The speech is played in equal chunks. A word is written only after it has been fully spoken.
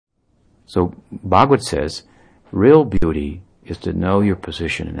So Bhagavad says, real beauty is to know your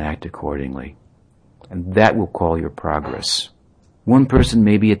position and act accordingly. And that will call your progress. One person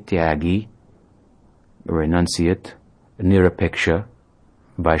may be a tyagi, or renunciate, a nirapeksha,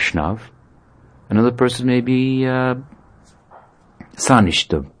 Vaishnav. Another person may be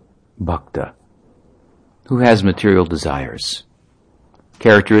sanishta bhakta, who has material desires.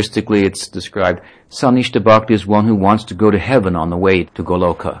 Characteristically, it's described, sanishta bhakta is one who wants to go to heaven on the way to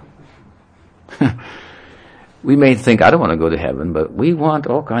Goloka. We may think, I don't want to go to heaven, but we want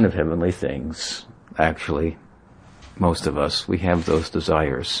all kind of heavenly things. Actually, most of us, we have those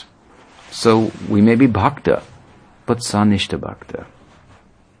desires. So we may be bhakta, but sanishta bhakta.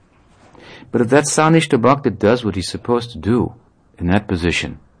 But if that sanishta bhakta does what he's supposed to do in that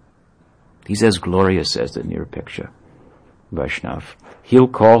position, he's as glorious as the nirapeksha Vaishnav. He'll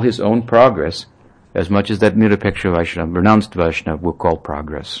call his own progress as much as that nirapeksha Vaishnav, renounced Vaishnav, will call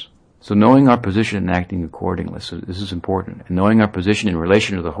progress. So knowing our position and acting accordingly, so this is important. And knowing our position in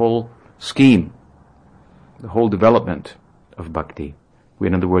relation to the whole scheme, the whole development of bhakti.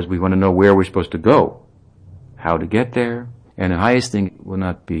 In other words, we want to know where we're supposed to go, how to get there, and the highest thing will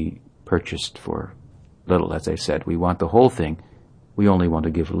not be purchased for little, as I said. We want the whole thing. We only want to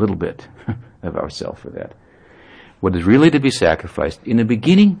give a little bit of ourselves for that. What is really to be sacrificed, in the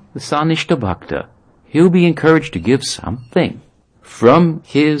beginning, the sanishta bhakta, he'll be encouraged to give something from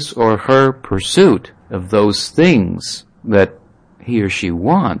his or her pursuit of those things that he or she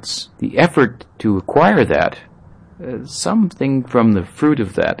wants. The effort to acquire that, something from the fruit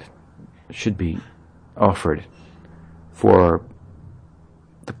of that should be offered for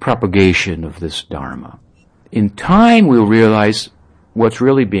the propagation of this dharma. In time, we'll realize what's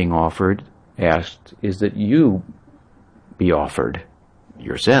really being offered, asked, is that you be offered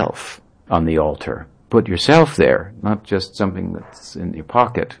yourself on the altar. Put yourself there, not just something that's in your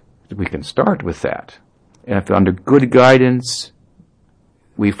pocket. We can start with that. And if under good guidance,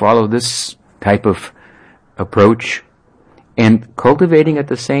 we follow this type of approach, and cultivating at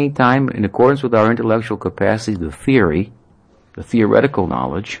the same time, in accordance with our intellectual capacity, the theory, the theoretical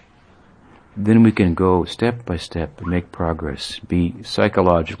knowledge, then we can go step by step and make progress, be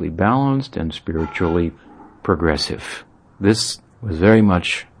psychologically balanced and spiritually progressive. This was very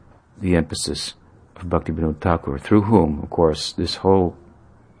much the emphasis of Bhaktivinoda Thakur, through whom, of course, this whole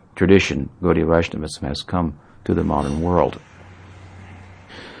tradition, Gaudiya Vaishnavism, has come to the modern world.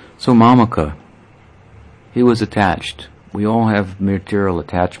 So Mamaka, he was attached. We all have material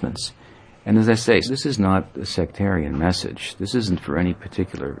attachments. And as I say, this is not a sectarian message. This isn't for any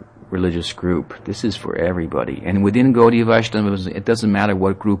particular religious group. This is for everybody. And within Gaudiya Vaishnavism, it doesn't matter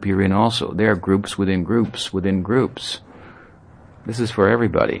what group you're in also. There are groups within groups within groups. This is for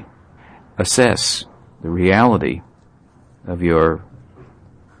everybody. Assess the reality of your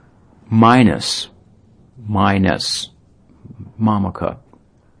minus mamaka.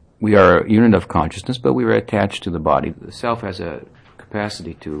 We are a unit of consciousness, but we are attached to the body. The self has a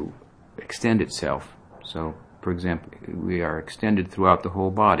capacity to extend itself. So, for example, we are extended throughout the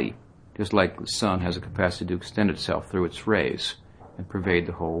whole body, just like the sun has a capacity to extend itself through its rays and pervade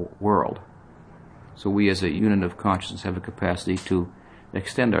the whole world. So we as a unit of consciousness have a capacity to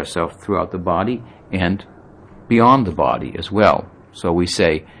extend ourselves throughout the body and beyond the body as well. So we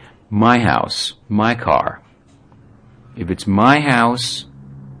say, my house, my car. If it's my house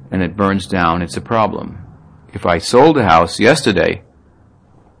and it burns down, it's a problem. If I sold a house yesterday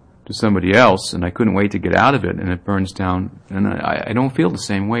to somebody else and I couldn't wait to get out of it and it burns down, and I don't feel the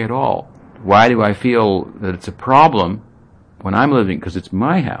same way at all. Why do I feel that it's a problem when I'm living? Because it's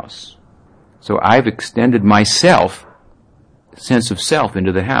my house. So I've extended myself, sense of self,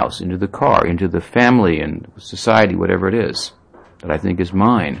 into the house, into the car, into the family and society, whatever it is that I think is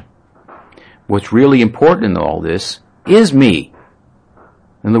mine. What's really important in all this is me.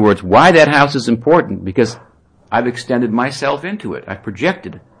 In other words, why that house is important? Because I've extended myself into it. I've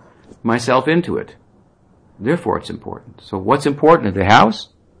projected myself into it. Therefore it's important. So what's important? The house?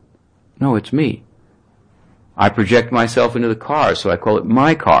 No, it's me. I project myself into the car, so I call it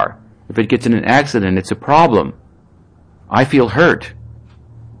my car. If it gets in an accident, it's a problem. I feel hurt.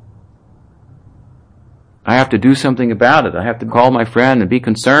 I have to do something about it. I have to call my friend and be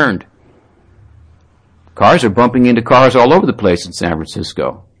concerned. Cars are bumping into cars all over the place in San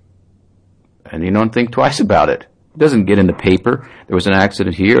Francisco. And you don't think twice about it. It doesn't get in the paper. There was an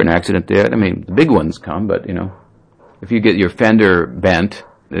accident here, an accident there. I mean, the big ones come, but, if you get your fender bent,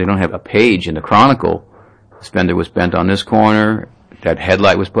 they don't have a page in the Chronicle. This fender was bent on this corner. That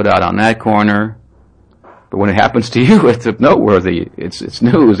headlight was put out on that corner. But when it happens to you, it's noteworthy. It's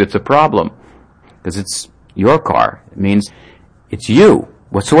news. It's a problem. Because it's your car. It means it's you.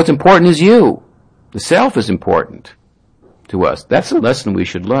 What's important is you. The self is important to us. That's a lesson we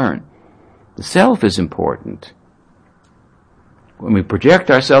should learn. The self is important. When we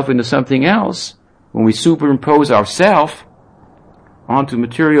project ourselves into something else, when we superimpose ourself onto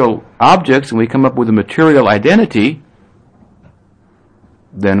material objects and we come up with a material identity,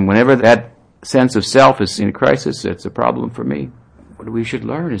 then whenever that sense of self is in crisis, it's a problem for me. What we should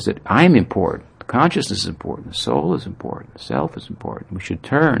learn is that I'm important. Consciousness is important. The soul is important. The self is important. We should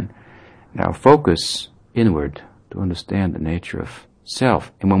turn our focus inward to understand the nature of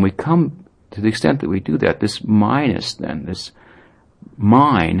self. And when we come to the extent that we do that, this minus then, this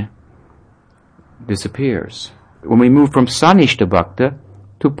mine, disappears. When we move from sanishta bhakta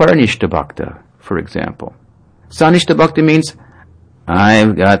to paranishta bhakta, for example. Sanishta bhakta means,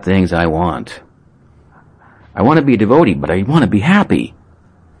 I've got things I want. I want to be a devotee, but I want to be happy.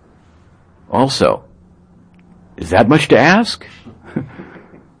 Also, is that much to ask?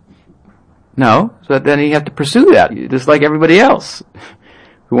 No, so then you have to pursue that, just like everybody else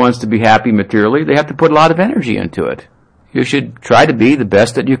who wants to be happy materially. They have to put a lot of energy into it. You should try to be the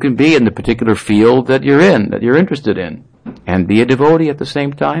best that you can be in the particular field that you're in, that you're interested in, and be a devotee at the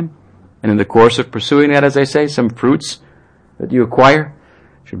same time. And in the course of pursuing that, as I say, some fruits that you acquire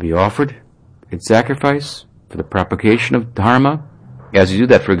should be offered in sacrifice for the propagation of dharma. As you do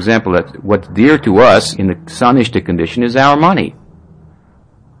that, for example, that what's dear to us in the sanishta condition is our money.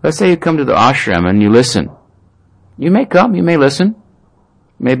 Let's say you come to the ashram and you listen. You may come, you may listen.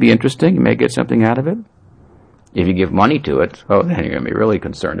 It may be interesting, you may get something out of it. If you give money to it, then you're going to be really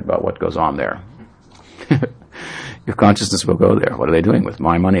concerned about what goes on there. Your consciousness will go there. What are they doing with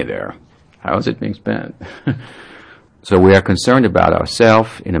my money there? How is it being spent? So we are concerned about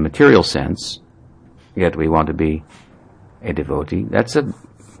ourselves in a material sense, yet we want to be a devotee. That's a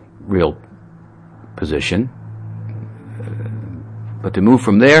real position. But to move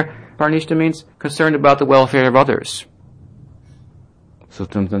from there, paranishta means concerned about the welfare of others. So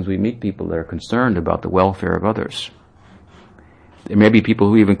sometimes we meet people that are concerned about the welfare of others. There may be people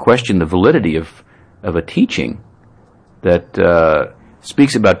who even question the validity of a teaching that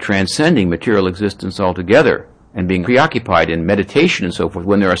speaks about transcending material existence altogether and being preoccupied in meditation and so forth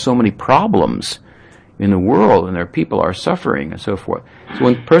when there are so many problems in the world and their people are suffering and so forth. So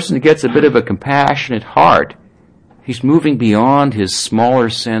when a person gets a bit of a compassionate heart, he's moving beyond his smaller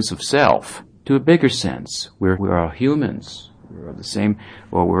sense of self to a bigger sense. We're all humans. We're the same,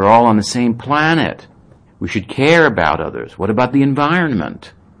 or we're all on the same planet. We should care about others. What about the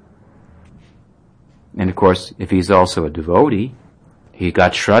environment? And of course, if he's also a devotee, he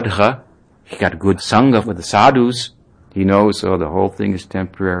got shraddha, he got good sangha with the sadhus. He knows, the whole thing is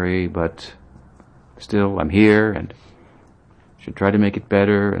temporary, but still I'm here and should try to make it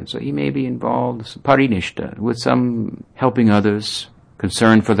better. And so he may be involved, parinishta, with some helping others,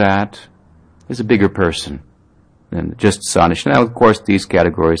 concern for that. He's a bigger person than just sanishta. Now, of course, these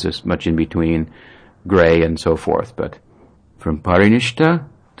categories are much in between, gray and so forth, but from parinishta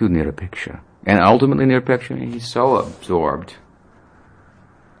to nirapeksha. And ultimately nirapeksha, he's so absorbed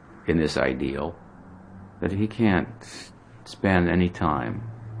in this ideal that he can't spend any time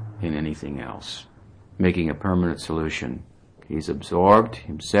in anything else, making a permanent solution. He's absorbed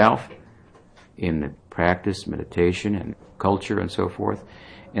himself in the practice, meditation, and culture and so forth.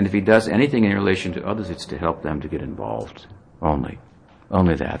 And if he does anything in relation to others, it's to help them to get involved. Only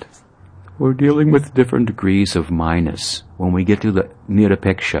that. We're dealing with different degrees of minus. When we get to the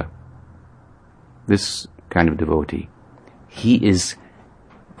nirapeksha, this kind of devotee, he is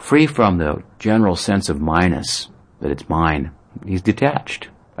free from the general sense of minus, that it's mine. He's detached.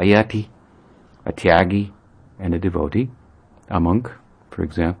 Ayati, a tyagi, and a devotee, a monk, for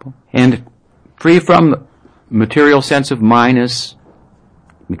example. And free from the material sense of minus,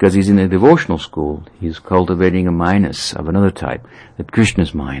 because he's in a devotional school, he's cultivating a minus of another type, that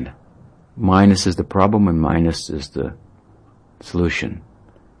Krishna's mind. Minus is the problem and minus is the solution.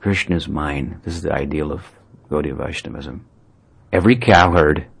 Krishna's mind. This is the ideal of Gaudiya Vaishnavism. Every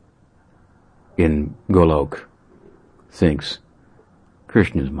cowherd in Golok thinks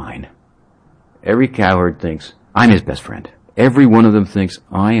Krishna's mine. Every cowherd thinks, I'm his best friend. Every one of them thinks,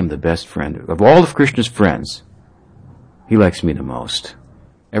 I am the best friend. Of all of Krishna's friends, he likes me the most.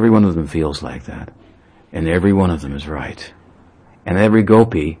 Every one of them feels like that. And every one of them is right. And every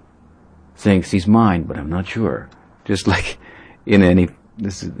gopi thinks he's mine, but I'm not sure. Just like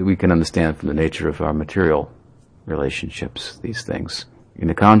we can understand from the nature of our material relationships, these things. In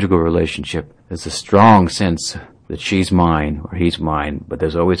a conjugal relationship, there's a strong sense that she's mine or he's mine, but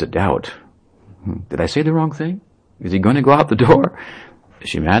there's always a doubt. Did I say the wrong thing? Is he going to go out the door? Is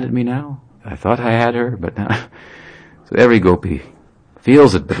she mad at me now? I thought I had her, but now. So every gopi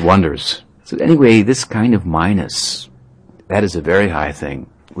feels it but wonders. So anyway, this kind of minus, that is a very high thing.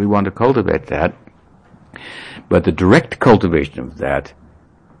 We want to cultivate that, but the direct cultivation of that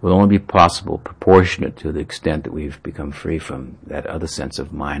will only be possible proportionate to the extent that we've become free from that other sense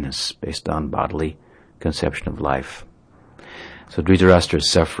of minus based on bodily conception of life. So Dhritarashtra is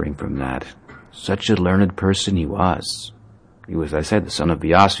suffering from that. Such a learned person he was. He was, I said, the son of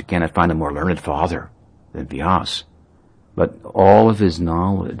Vyasa. You cannot find a more learned father than Vyasa. But all of his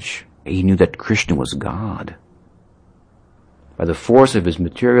knowledge, he knew that Krishna was God. By the force of his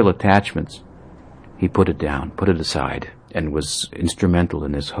material attachments, he put it down, put it aside, and was instrumental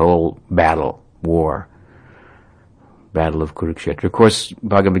in this whole battle of Kurukshetra. Of course,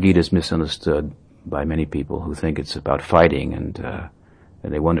 Bhagavad-gita is misunderstood by many people who think it's about fighting, and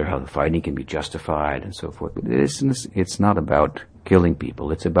they wonder how the fighting can be justified and so forth. But it's not about killing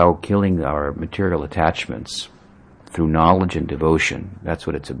people. It's about killing our material attachments through knowledge and devotion. That's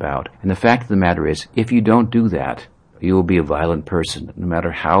what it's about. And the fact of the matter is, if you don't do that, you will be a violent person, no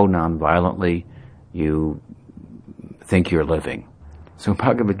matter how non-violently you think you're living. So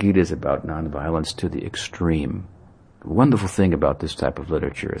Bhagavad-gita is about non-violence to the extreme. The wonderful thing about this type of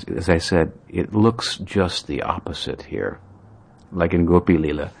literature is, as I said, it looks just the opposite here. Like in Gopi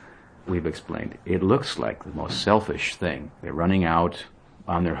Lila, we've explained, it looks like the most selfish thing. They're running out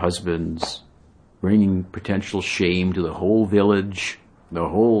on their husbands, bringing potential shame to the whole village, the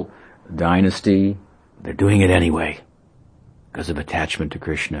whole dynasty. They're doing it anyway because of attachment to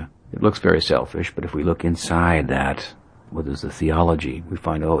Krishna. It looks very selfish, but if we look inside that, what is the theology, we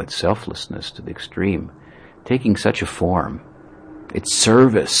find, it's selflessness to the extreme. Taking such a form, it's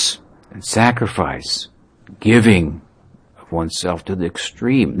service and sacrifice, giving of oneself to the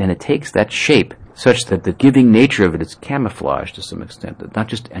extreme. Then it takes that shape such that the giving nature of it is camouflaged to some extent, that not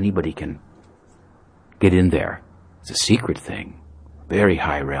just anybody can get in there. It's a secret thing, very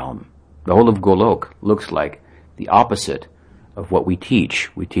high realm. The whole of Golok looks like the opposite of what we teach.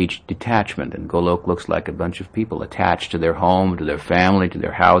 We teach detachment, and Golok looks like a bunch of people attached to their home, to their family, to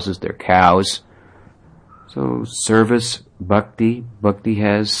their houses, their cows. So service, bhakti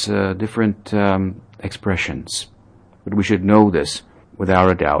has different expressions. But we should know this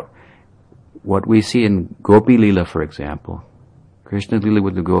without a doubt. What we see in Gopi Lila, for example, Krishna Lila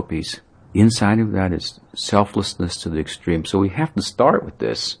with the gopis, inside of that is selflessness to the extreme. So we have to start with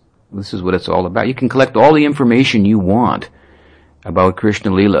this. This is what it's all about. You can collect all the information you want about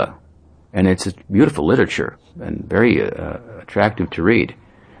Krishna Lila, and it's a beautiful literature and very attractive to read.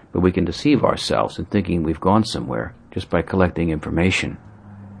 But we can deceive ourselves in thinking we've gone somewhere just by collecting information.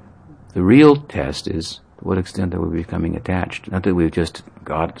 The real test is to what extent are we becoming attached. Not that we've just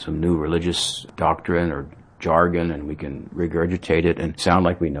got some new religious doctrine or jargon and we can regurgitate it and sound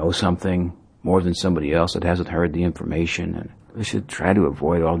like we know something more than somebody else that hasn't heard the information. And we should try to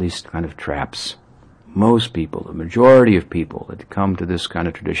avoid all these kind of traps. Most people, the majority of people that come to this kind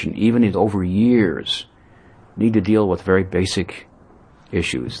of tradition, even if over years, need to deal with very basic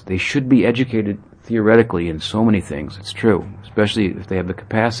issues. They should be educated theoretically in so many things. It's true, especially if they have the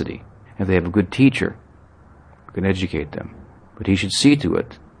capacity, if they have a good teacher who can educate them. But he should see to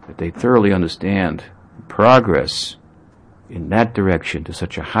it that they thoroughly understand progress in that direction to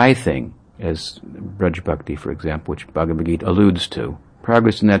such a high thing as Braj Bhakti, for example, which Bhagavad-gita alludes to.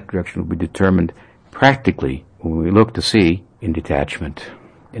 Progress in that direction will be determined practically when we look to see in detachment,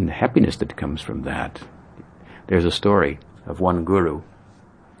 in the happiness that comes from that. There's a story of one guru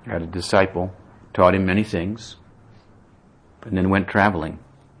had a disciple, taught him many things, and then went traveling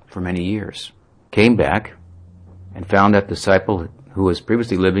for many years. Came back and found that disciple who was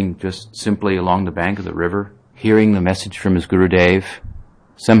previously living just simply along the bank of the river, hearing the message from his Gurudev.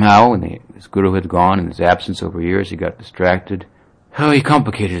 Somehow, when his Guru had gone in his absence over years, he got distracted. He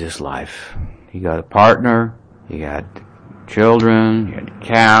complicated his life. He got a partner, he had children, he had a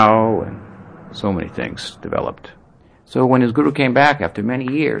cow, and so many things developed. So when his Guru came back after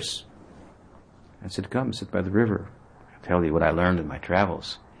many years, I said, come, sit by the river. I'll tell you what I learned in my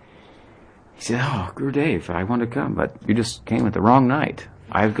travels. He said, Gurudev, I want to come, but you just came at the wrong night.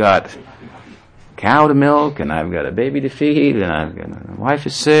 I've got cow to milk, and I've got a baby to feed, and my wife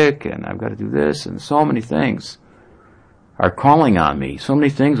is sick, and I've got to do this, and so many things are calling on me. So many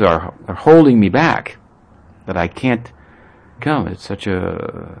things are holding me back that I can't come. It's such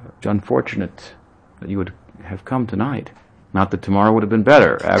unfortunate that you would have come tonight. Not that tomorrow would have been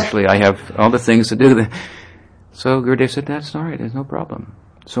better. Actually, I have all the things to do. So Gurudev said, that's all right, there's no problem.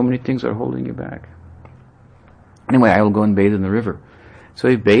 So many things are holding you back. Anyway, I will go and bathe in the river. So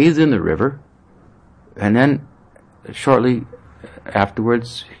he bathed in the river, and then shortly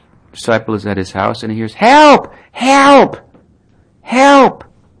afterwards, the disciple is at his house, and he hears, help! Help! Help!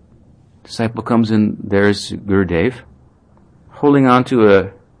 Disciple comes in, there's Gurudev, holding on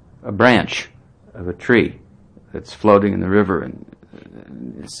to a branch of a tree that's floating in the river, and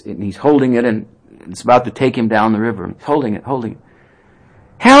he's holding it, and it's about to take him down the river. He's holding it.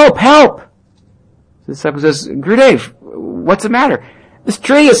 Help! Help! The disciple says, Gurudev, what's the matter? This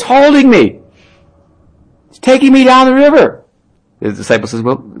tree is holding me. It's taking me down the river. The disciple says,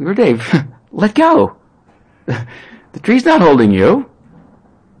 well, Gurudev, let go. The tree's not holding you.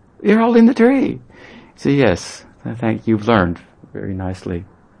 You're holding the tree. So yes, I think you've learned very nicely.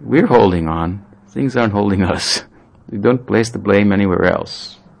 We're holding on. Things aren't holding us. We don't place the blame anywhere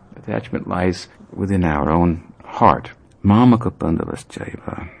else. Attachment lies within our own heart. Mamaka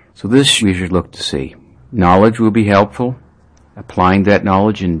Pandavaschaiva. So this we should look to see. Knowledge will be helpful. Applying that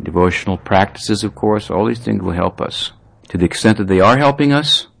knowledge in devotional practices, of course, all these things will help us. To the extent that they are helping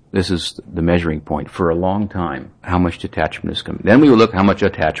us, this is the measuring point for a long time, how much detachment is coming. Then we will look how much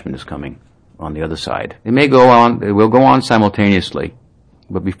attachment is coming on the other side. It will go on simultaneously,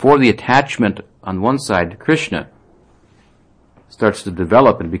 but before the attachment on one side to Krishna starts to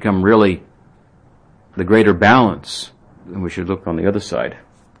develop and become really the greater balance, then we should look on the other side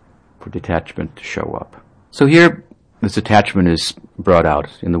for detachment to show up. So here, this attachment is brought out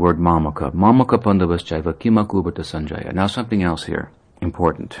in the word mamaka. Mamaka pandavaschaiva kimakubata sanjaya. Now something else here,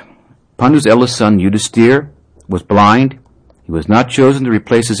 important. Pandu's eldest son, Yudhisthira, was blind. He was not chosen to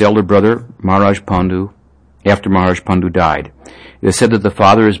replace his elder brother, Maharaj Pandu, after Maharaj Pandu died. It is said that the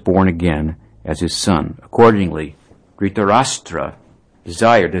father is born again as his son. Accordingly, Dhritarashtra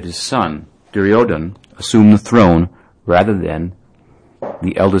desired that his son, Duryodhana, assume the throne rather than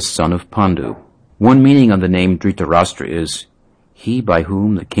the eldest son of Pandu. One meaning of the name Dhritarashtra is he by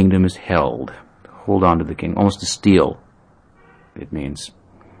whom the kingdom is held. Hold on to the king, almost to steal, it means.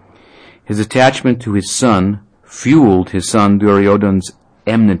 His attachment to his son fueled his son Duryodhana's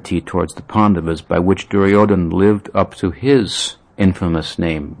enmity towards the Pandavas, by which Duryodhana lived up to his infamous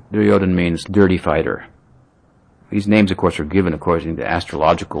name. Duryodhana means dirty fighter. These names, of course, are given according to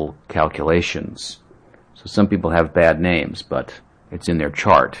astrological calculations. So some people have bad names, but it's in their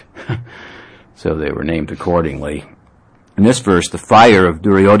chart. So they were named accordingly. In this verse, the fire of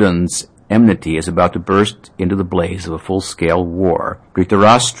Duryodhana's enmity is about to burst into the blaze of a full-scale war.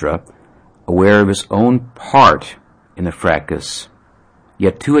 Dhritarashtra, aware of his own part in the fracas,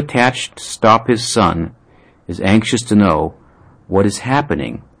 yet too attached to stop his son, is anxious to know what is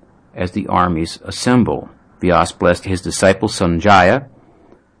happening as the armies assemble. Vyas blessed his disciple Sanjaya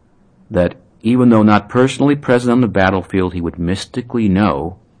that even though not personally present on the battlefield, he would mystically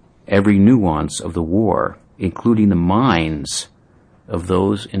know every nuance of the war, including the minds of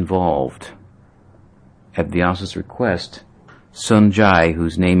those involved. At Vyasa's request, Sanjaya,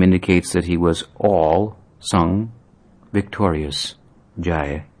 whose name indicates that he was all, Sang, victorious,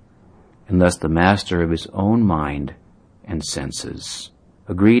 Jaya, and thus the master of his own mind and senses,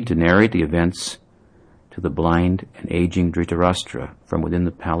 agreed to narrate the events to the blind and aging Dhritarashtra from within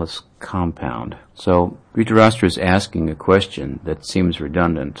the palace compound. So Dhritarashtra is asking a question that seems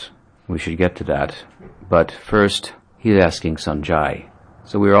redundant. We should get to that. But first, he's asking Sanjaya.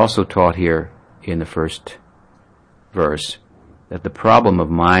 So we are also taught here in the first verse that the problem of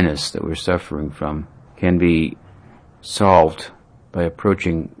minus that we're suffering from can be solved by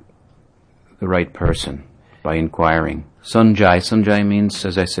approaching the right person, by inquiring. Sanjaya means,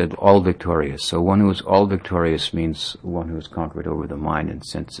 as I said, all victorious. So one who is all victorious means one who has conquered over the mind and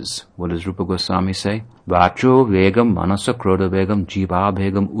senses. What does Rupa Goswami say? Vacho vegam manasa krodha vegam jiva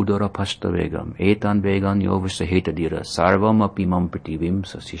vegam udara pashta vegam etan vegan yovasaheta dira sarvam apimam pritivim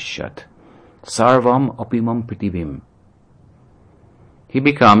sasishat. Sarvam apimam pritivim. He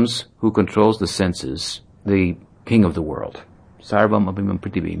becomes, who controls the senses, the king of the world. Sarvam apimam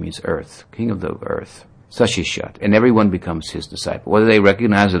pritivim means earth, king of the earth. Sashishat, and everyone becomes his disciple, whether they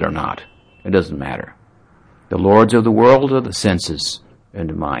recognize it or not. It doesn't matter. The lords of the world are the senses and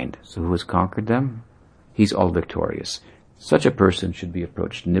the mind. So who has conquered them? He's all victorious. Such a person should be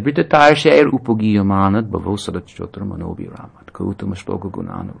approached. Nibritatarshair upagiyamanat bhavosadatchotra manobiramat kautama shloka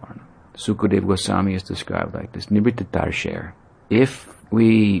gunanavarna. Sukadev Goswami is described like this. Nibritatarshair. If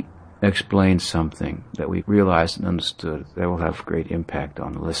we explain something that we realized and understood, that will have great impact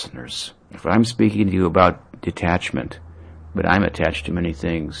on the listeners. If I'm speaking to you about detachment, but I'm attached to many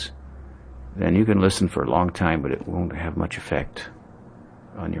things, then you can listen for a long time, but it won't have much effect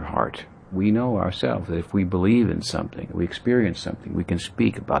on your heart. We know ourselves that if we believe in something, we experience something, we can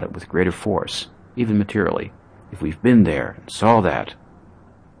speak about it with greater force, even materially. If we've been there and saw that,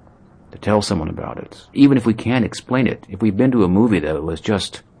 to tell someone about it, even if we can't explain it, if we've been to a movie that was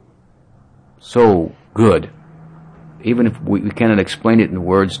just so good, even if we cannot explain it in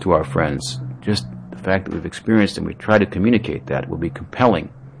words to our friends, just the fact that we've experienced and we try to communicate that will be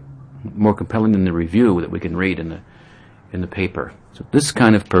compelling, more compelling than the review that we can read in the paper. So this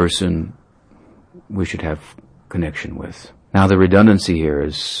kind of person we should have connection with. Now the redundancy here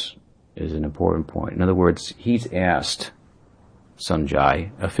is an important point. In other words, he's asked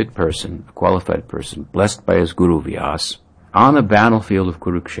Sanjay, a fit person, a qualified person, blessed by his Guru Vyas, on the battlefield of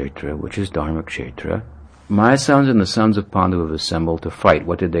Kurukshetra, which is Dharmakshetra, my sons and the sons of Pandu have assembled to fight.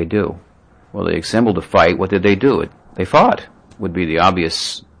 What did they do? Well, they assembled to fight. What did they do? They fought, would be the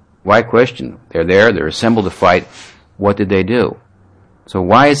obvious. Why question? They're there, they're assembled to fight. What did they do? So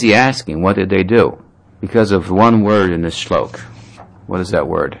why is he asking, what did they do? Because of one word in this shlok. What is that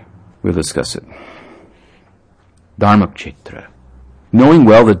word? We'll discuss it. Dharmakshetra. Knowing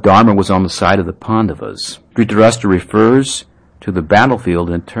well that Dharma was on the side of the Pandavas, Dhritarashtra refers to the battlefield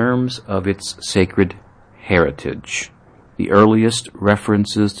in terms of its sacred heritage. The earliest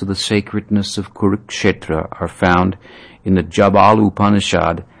references to the sacredness of Kurukshetra are found in the Jabal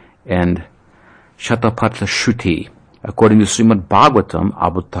Upanishad and Shatapatha Shruti. According to Srimad Bhagavatam,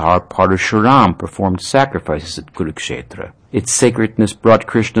 Avatar Parashuram performed sacrifices at Kurukshetra. Its sacredness brought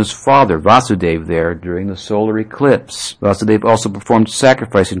Krishna's father, Vasudeva, there during the solar eclipse. Vasudeva also performed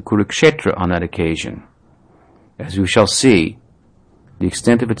sacrifice in Kurukshetra on that occasion. As we shall see, the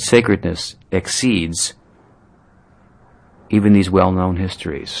extent of its sacredness exceeds even these well-known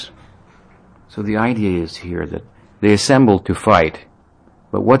histories. So the idea is here that they assembled to fight,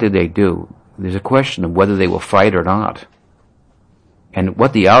 but what did they do? There's a question of whether they will fight or not. And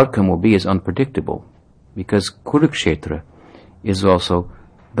what the outcome will be is unpredictable, because Kurukshetra is also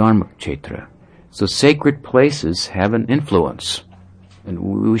Dharmakshetra. So sacred places have an influence, and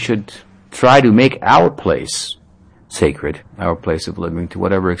we should try to make our place sacred, our place of living, to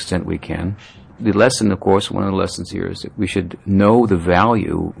whatever extent we can. The lesson, of course, one of the lessons here is that we should know the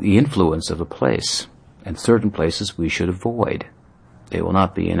value, the influence of a place, and certain places we should avoid. They will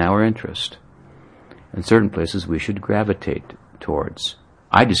not be in our interest. And certain places we should gravitate towards.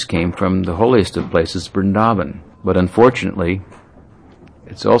 I just came from the holiest of places, Vrindavan, but unfortunately,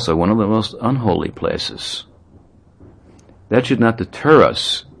 it's also one of the most unholy places. That should not deter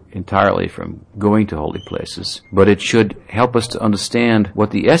us entirely from going to holy places, but it should help us to understand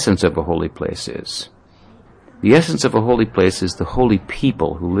what the essence of a holy place is. The essence of a holy place is the holy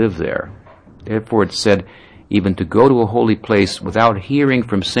people who live there. Therefore it's said, even to go to a holy place without hearing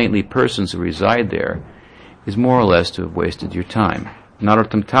from saintly persons who reside there is more or less to have wasted your time.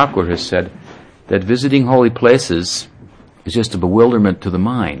 Narottam Thakur has said that visiting holy places is just a bewilderment to the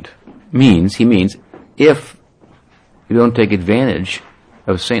mind. He means, if you don't take advantage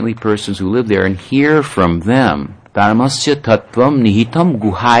of saintly persons who live there and hear from them, dharmasya tattvam nihitam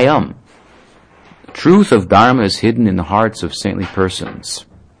guhayam. The truth of Dharma is hidden in the hearts of saintly persons.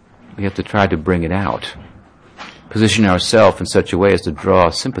 We have to try to bring it out. Position ourselves in such a way as to draw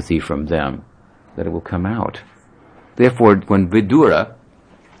sympathy from them, that it will come out. Therefore, when Vidura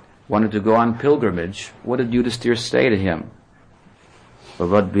wanted to go on pilgrimage, what did Yudhisthira say to him?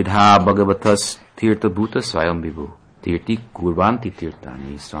 Bhavad vidha bhagavatas tirtha bhuta swayam vibhu tirti kurvanti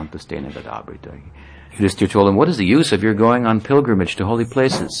tirtani santastena gadabrita. Yudhisthira told him, what is the use of your going on pilgrimage to holy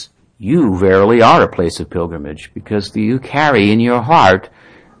places? You verily are a place of pilgrimage, because you carry in your heart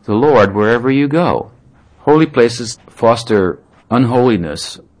the Lord wherever you go. Holy places foster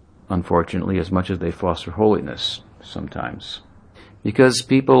unholiness, unfortunately, as much as they foster holiness sometimes. Because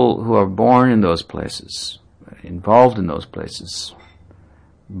people who are born in those places, involved in those places,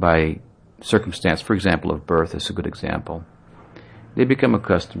 by circumstance, for example, of birth is a good example, they become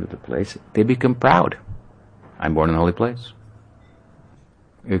accustomed to the place, they become proud. I'm born in a holy place.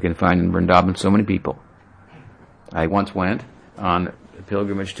 You can find in Vrindavan so many people. I once went on a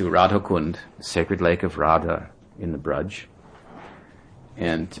pilgrimage to Radha Kund, the sacred lake of Radha in the Braj.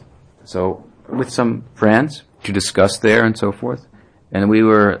 And so, with some friends to discuss there and so forth, and we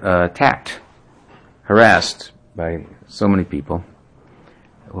were attacked, harassed by so many people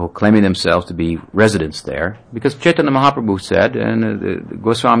who claiming themselves to be residents there, because Chaitanya Mahaprabhu said, and the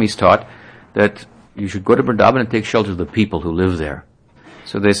Goswamis taught, that you should go to Vrindavan and take shelter of the people who live there.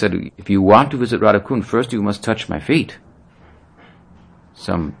 So they said, if you want to visit Radhakund, first you must touch my feet.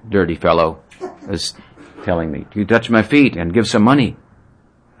 Some dirty fellow is telling me, you touch my feet and give some money.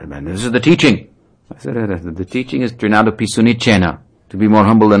 And this is the teaching. I said, the teaching is Trinado Pisunichena, to be more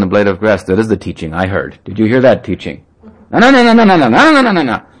humble than a blade of grass. That is the teaching I heard. Did you hear that teaching? No.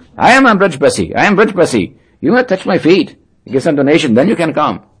 I am a Brajbasi. I am Brajbasi. You must touch my feet. Give some donation, then you can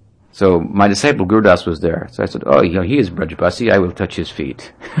come. So my disciple Gurudas was there. So I said, he is Brajbasi. I will touch his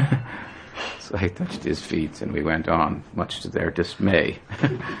feet. I touched his feet, and we went on, much to their dismay.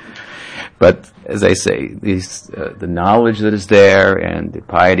 But as I say, the knowledge that is there and the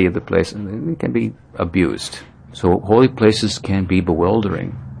piety of the place it can be abused. So holy places can be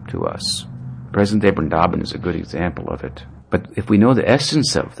bewildering to us. Present-day Vrindavan is a good example of it. But if we know the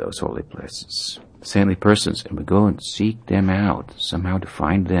essence of those holy places, saintly persons, and we go and seek them out, somehow to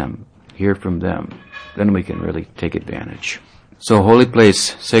find them, hear from them, then we can really take advantage. So holy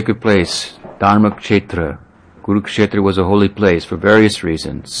place, sacred place, Dharma Kshetra. Kurukshetra was a holy place for various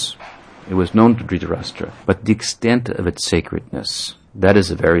reasons. It was known to Dhritarashtra, but the extent of its sacredness, that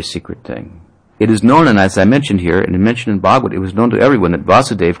is a very secret thing. It is known, and as I mentioned here, and mentioned in Bhagavad, it was known to everyone that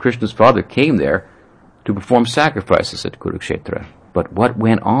Vasudeva, Krishna's father, came there to perform sacrifices at Kurukshetra. But what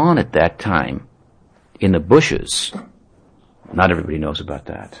went on at that time in the bushes, not everybody knows about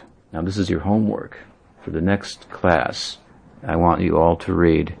that. Now this is your homework for the next class. I want you all to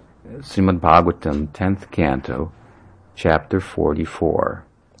read Srimad Bhagavatam, 10th canto, chapter 44.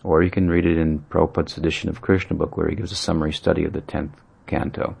 Or you can read it in Prabhupada's edition of Krishna book, where he gives a summary study of the 10th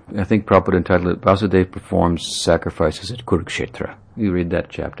canto. I think Prabhupada entitled it, Vasudeva Performs Sacrifices at Kurukshetra. You read that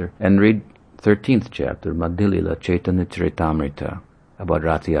chapter. And read 13th chapter, Madhilila Chaitanya Charitamrita, about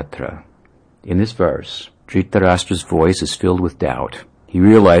Rath Yatra. In this verse, Dhritarashtra's voice is filled with doubt. He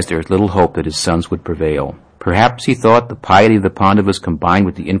realized there is little hope that his sons would prevail. Perhaps he thought the piety of the Pandavas combined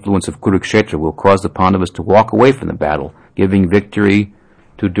with the influence of Kurukshetra will cause the Pandavas to walk away from the battle, giving victory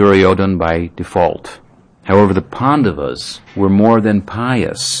to Duryodhana by default. However, the Pandavas were more than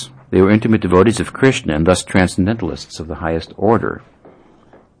pious. They were intimate devotees of Krishna and thus transcendentalists of the highest order.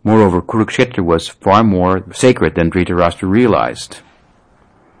 Moreover, Kurukshetra was far more sacred than Dhritarashtra realized.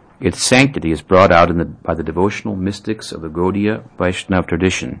 Its sanctity is brought out by the devotional mystics of the Gaudiya Vaishnava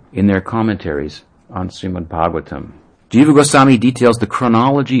tradition in their commentaries on Srimad Bhagavatam. Jiva Goswami details the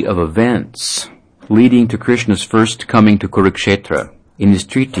chronology of events leading to Krishna's first coming to Kurukshetra in his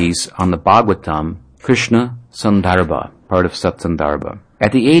treatise on the Bhagavatam, Krishna Sandarbha, part of Satsandarbha.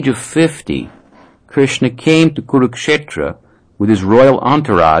 At the age of 50, Krishna came to Kurukshetra with his royal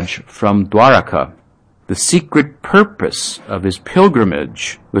entourage from Dwaraka. The secret purpose of his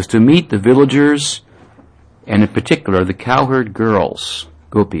pilgrimage was to meet the villagers, and in particular the cowherd girls,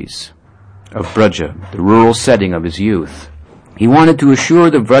 gopis, of Braja, the rural setting of his youth. He wanted to assure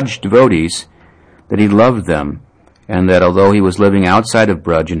the Braj devotees that he loved them, and that although he was living outside of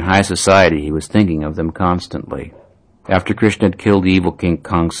Braj in high society, he was thinking of them constantly. After Krishna had killed the evil king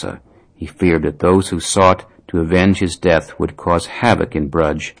Kamsa, he feared that those who sought to avenge his death would cause havoc in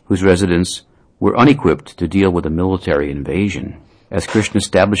Braj, whose residents were unequipped to deal with a military invasion. As Krishna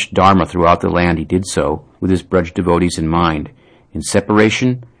established Dharma throughout the land, he did so with his Braj devotees in mind. In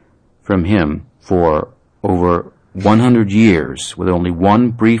separation from him for over 100 years, with only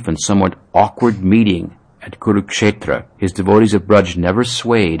one brief and somewhat awkward meeting at Kurukshetra, his devotees of Braj never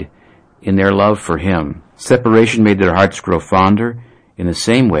swayed in their love for him. Separation made their hearts grow fonder in the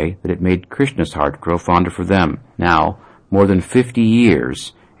same way that it made Krishna's heart grow fonder for them. Now, more than 50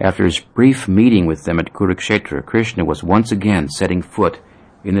 years after his brief meeting with them at Kurukshetra, Krishna was once again setting foot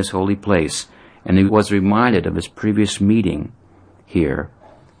in this holy place, and he was reminded of his previous meeting here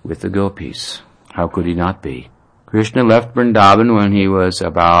with the gopis. How could he not be? Krishna left Vrindavan when he was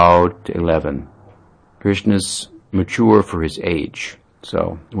about 11. Krishna's mature for his age.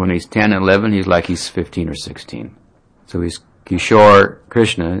 So when he's 10, 11, he's like he's 15 or 16. So he's Kishore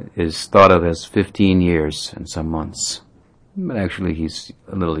Krishna is thought of as 15 years and some months. But actually he's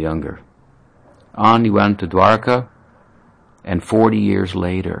a little younger. On he went to Dwarka, and 40 years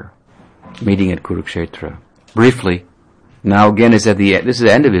later, meeting at Kurukshetra. Briefly, now again this is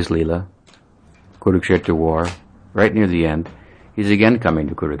the end of his Leela, Kurukshetra war, right near the end. He's again coming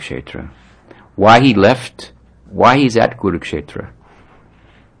to Kurukshetra. Why he left, why he's at Kurukshetra,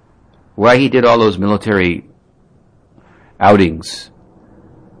 why he did all those military outings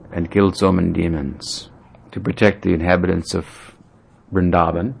and killed so many demons, to protect the inhabitants of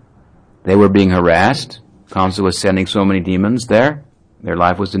Vrindavan. They were being harassed. Kamsa was sending so many demons there. Their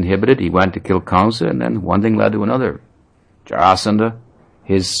life was inhibited. He went to kill Kamsa, and then one thing led to another. Jarasandha,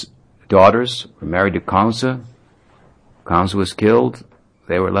 his daughters were married to Kamsa. Kamsa was killed.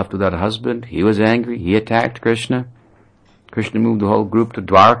 They were left without a husband. He was angry. He attacked Krishna. Krishna moved the whole group to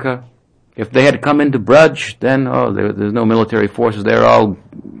Dwarka. If they had come into Braj, then, there's no military forces. They're all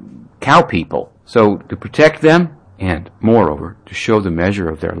cow people. So to protect them, and moreover, to show the measure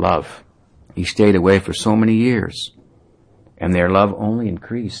of their love, he stayed away for so many years. And their love only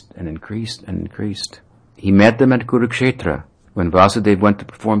increased and increased and increased. He met them at Kurukshetra when Vasudeva went to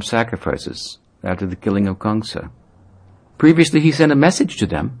perform sacrifices after the killing of Kamsa. Previously, he sent a message to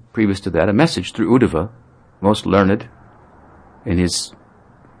them. Previous to that, a message through Uddhava, most learned in his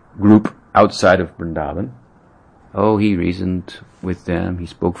group outside of Vrindavan. Oh, he reasoned with them. He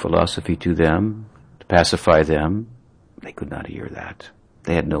spoke philosophy to them to pacify them. They could not hear that.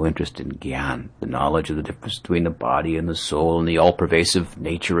 They had no interest in Gyan, the knowledge of the difference between the body and the soul and the all-pervasive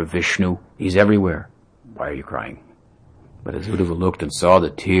nature of Vishnu. He's everywhere. Why are you crying? But as Uddhava looked and saw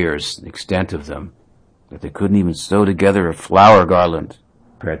the tears, the extent of them, that they couldn't even sew together a flower garland,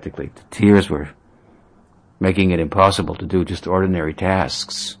 practically. The tears were making it impossible to do just ordinary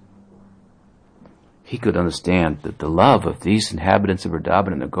tasks. He could understand that the love of these inhabitants of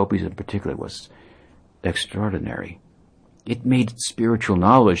Vrindavan and the gopis in particular was extraordinary. It made spiritual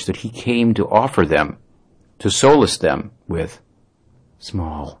knowledge that he came to offer them, to solace them with,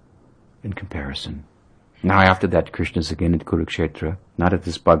 small in comparison. Now after that, Krishna is again at Kurukshetra, not at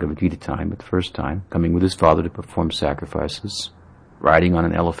this Bhagavad-gita time, but the first time, coming with his father to perform sacrifices, riding on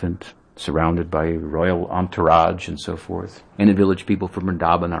an elephant, surrounded by royal entourage and so forth. And the village people from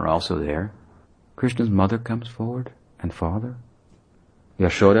Vrindavan are also there. Krishna's mother comes forward, and father.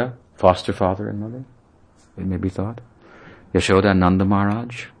 Yashoda, foster father and mother, it may be thought. Yashoda and Nanda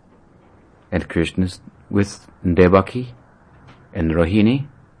Maharaj, and Krishna's with Devaki and Rohini.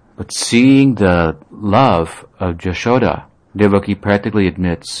 But seeing the love of Yashoda, Devaki practically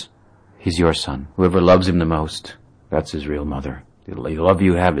admits, he's your son. Whoever loves him the most, that's his real mother. The love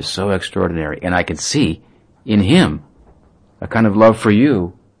you have is so extraordinary, and I can see in him a kind of love for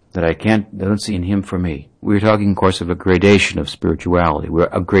you that I don't see in him for me. We're talking, of course, of a gradation of spirituality. We're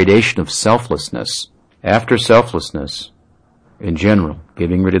a gradation of selflessness. After selflessness, in general,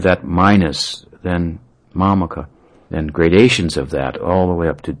 getting rid of that minus, then mamaka, then gradations of that all the way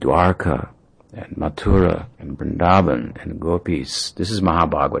up to Dwarka and Mathura and Vrindavan and Gopis. This is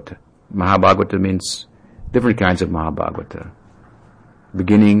Mahabhagavata. Mahabhagavata means different kinds of Mahabhagavata.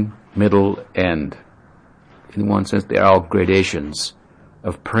 Beginning, middle, end. In one sense, they are all gradations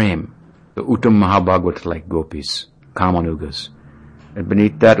of prem. The Uttam Mahabhagavata like Gopis, Kamanugas. And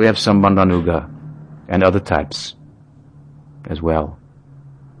beneath that we have Sambandhanuga and other types as well.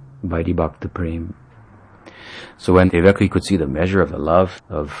 Vaidhi Bhakta Prem. So when Devaki could see the measure of the love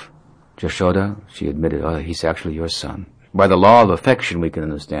of Yashoda, she admitted, oh, he's actually your son. By the law of affection we can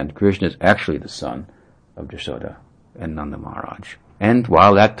understand Krishna is actually the son of Yashoda and Nanda Maharaj. And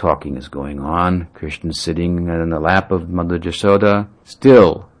while that talking is going on, Krishna sitting in the lap of Mother Yashoda,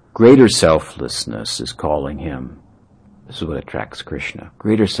 still greater selflessness is calling him. This is what attracts Krishna.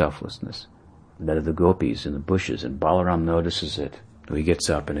 Greater selflessness. That of the gopis in the bushes, and Balaram notices it. So he gets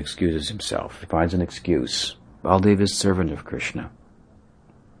up and excuses himself. He finds an excuse. Baldev is servant of Krishna.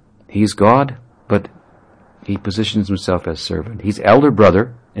 He's God, but he positions himself as servant. He's elder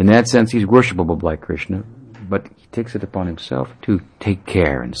brother. In that sense, he's worshipable by Krishna, but he takes it upon himself to take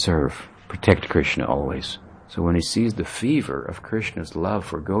care and serve, protect Krishna always. So when he sees the fever of Krishna's love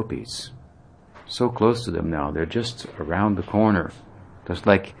for gopis, so close to them now, they're just around the corner. Just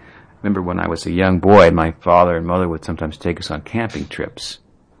like, remember when I was a young boy, my father and mother would sometimes take us on camping trips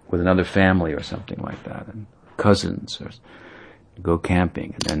with another family or something like that, and cousins, or go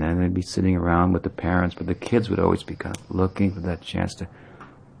camping, and then they'd be sitting around with the parents, but the kids would always be kind of looking for that chance to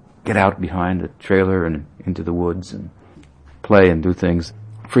get out behind the trailer and into the woods and play and do things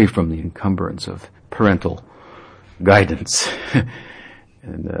free from the encumbrance of parental guidance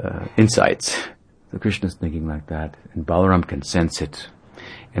and insights. So Krishna's thinking like that, and Balaram can sense it.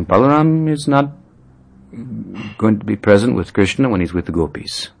 And Balaram is not going to be present with Krishna when he's with the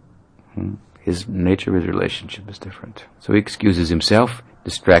gopis. His nature, his relationship is different. So he excuses himself,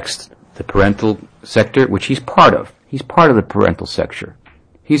 distracts the parental sector, which he's part of. He's part of the parental sector.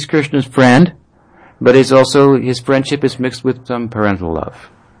 He's Krishna's friend, but his friendship is mixed with some parental love.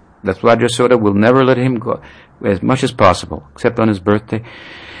 That's why Yashoda will never let him go as much as possible, except on his birthday.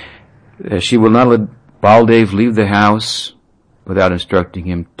 She will not let Baldev leave the house without instructing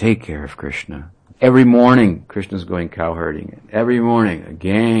him, take care of Krishna. Every morning, Krishna's going cow herding. Every morning,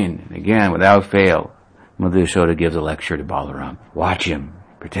 again and again, without fail, Mother Yashoda gives a lecture to Balaram. Watch him,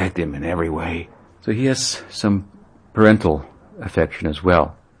 protect him in every way. So he has some parental affection as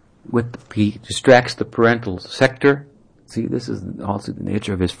well. He distracts the parental sector. See, this is also the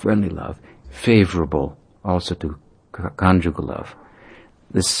nature of his friendly love, favorable also to conjugal love.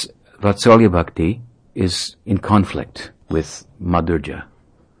 This Vatsalya Bhakti is in conflict with Madhurya.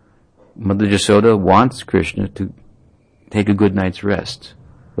 Mother Yashoda wants Krishna to take a good night's rest,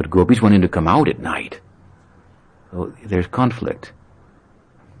 but gopis want him to come out at night. So there's conflict.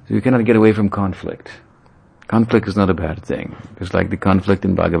 So you cannot get away from conflict. Conflict is not a bad thing. It's like the conflict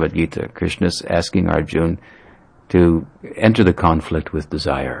in Bhagavad-gita. Krishna's asking Arjuna to enter the conflict with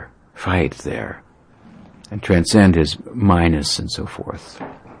desire, fight there, and transcend his minus and so forth.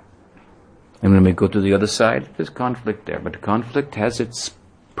 And when we go to the other side, there's conflict there, but the conflict has its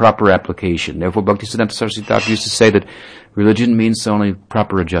proper application. Therefore, Bhaktisiddhanta Saraswati Thakur used to say that religion means only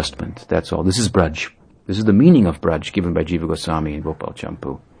proper adjustment. That's all. This is Braj. This is the meaning of Braj given by Jiva Goswami and Gopal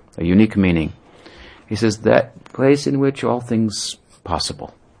Champu. A unique meaning. He says that place in which all things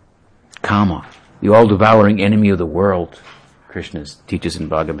possible. Kama, the all-devouring enemy of the world, Krishna teaches in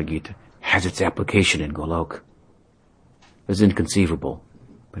Bhagavad-gita, has its application in Golok. It's inconceivable.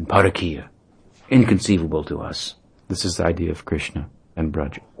 In Parakiya, inconceivable to us. This is the idea of Krishna and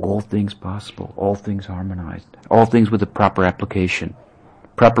Braj. All things possible, all things harmonized, all things with a proper application,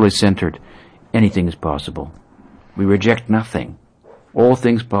 properly centered. Anything is possible. We reject nothing. All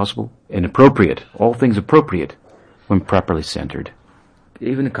things possible and appropriate. All things appropriate when properly centered.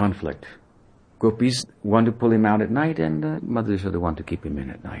 Even a conflict. Gopis want to pull him out at night, and Mother Yashoda want to keep him in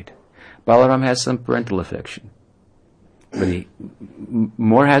at night. Balaram has some parental affection, but he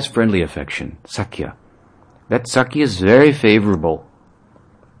more has friendly affection, Sakya. That Sakya is very favorable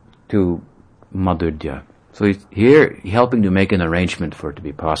to Madhurya. So he's here helping to make an arrangement for it to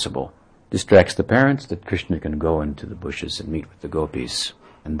be possible. Distracts the parents that Krishna can go into the bushes and meet with the gopis.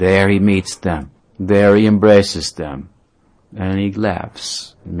 And there he meets them. There he embraces them. And he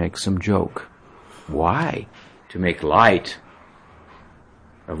laughs and makes some joke. Why? To make light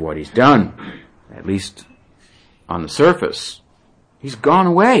of what he's done. At least on the surface. He's gone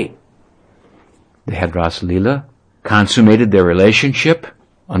away. They had Rasa Leela, consummated their relationship,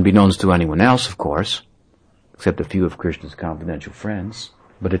 unbeknownst to anyone else, of course, except a few of Krishna's confidential friends.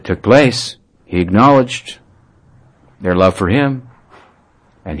 But it took place. He acknowledged their love for him,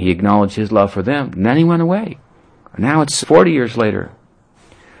 and he acknowledged his love for them, and then he went away. Now it's 40 years later.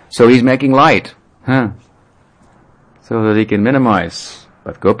 So he's making light, so that he can minimize.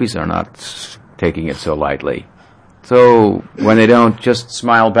 But gopis are not taking it so lightly. So when they don't just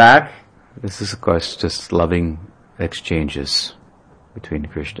smile back, this is of course just loving exchanges between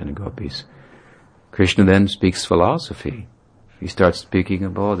Krishna and gopis. Krishna then speaks philosophy. He starts speaking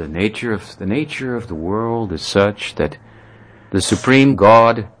about the nature of the world is such that the Supreme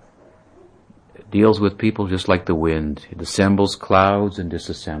God deals with people just like the wind. It assembles clouds and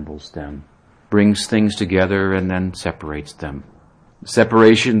disassembles them, brings things together and then separates them. The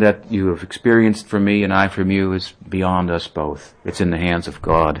separation that you have experienced from me and I from you is beyond us both. It's in the hands of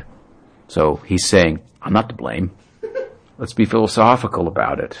God. So he's saying, I'm not to blame. Let's be philosophical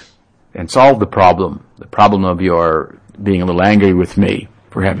about it and solve the problem of your being a little angry with me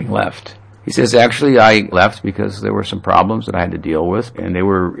for having left. He says, actually, I left because there were some problems that I had to deal with, and they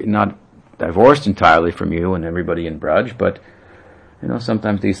were not divorced entirely from you and everybody in Braj, but,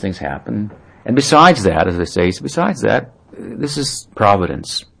 sometimes these things happen. And besides that, as I say, this is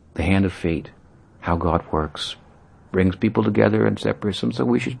providence, the hand of fate, how God works, brings people together and separates them, so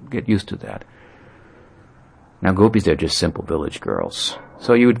we should get used to that. Now, gopis, they're just simple village girls,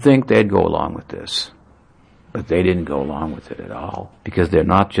 so you would think they'd go along with this. But they didn't go along with it at all, because they're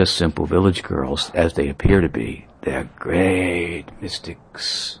not just simple village girls as they appear to be. They're great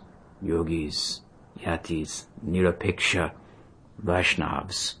mystics, yogis, yatis, nirapiksha,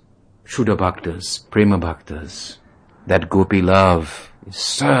 Vaishnavas, Shuddha Bhaktas, Prema Bhaktas. That gopi love is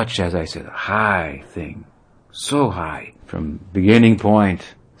such, as I said, a high thing, so high. From beginning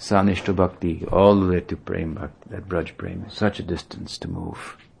point, Sanishta Bhakti, all the way to Prema Bhakti, that Braj Prema, such a distance to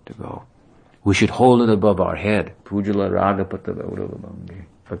move, to go. We should hold it above our head. Pujala Raga Patavauravangi.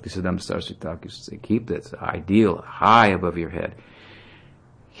 Bhaktisiddhanta Saraswati Thakur used to say, keep this ideal high above your head.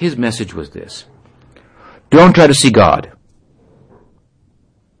 His message was this: don't try to see God.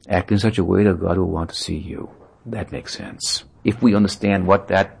 Act in such a way that God will want to see you. That makes sense. If we understand what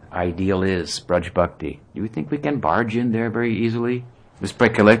that ideal is, Braj Bhakti, do you think we can barge in there very easily? Just by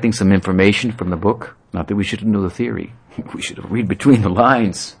collecting some information from the book? Not that we shouldn't know the theory. We should read between the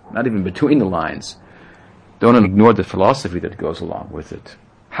lines. Not even between the lines. Don't ignore the philosophy that goes along with it.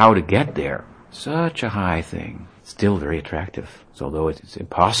 How to get there. Such a high thing. Still very attractive. So although it's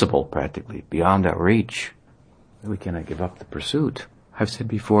impossible, practically, beyond our reach, we cannot give up the pursuit. I've said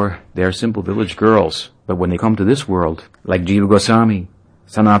before, they're simple village girls. But when they come to this world, like Jiva Goswami,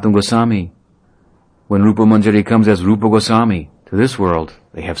 Sanatana Goswami, when Rupa Manjari comes as Rupa Goswami to this world,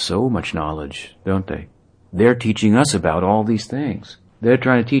 they have so much knowledge, don't they? They're teaching us about all these things. They're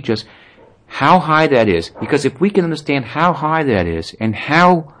trying to teach us how high that is. Because if we can understand how high that is and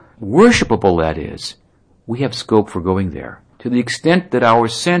how worshipable that is, we have scope for going there. To the extent that our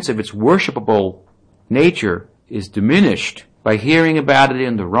sense of its worshipable nature is diminished by hearing about it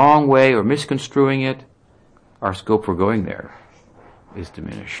in the wrong way or misconstruing it, our scope for going there is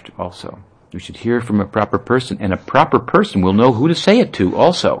diminished also. We should hear from a proper person, and a proper person will know who to say it to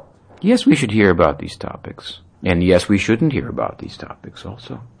also. Yes, we should hear about these topics. And yes, we shouldn't hear about these topics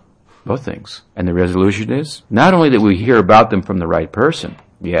also. Both things. And the resolution is not only that we hear about them from the right person.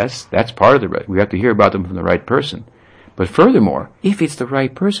 Yes, that's part of we have to hear about them from the right person. But furthermore, if it's the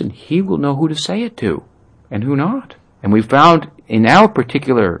right person, he will know who to say it to and who not. And we found in our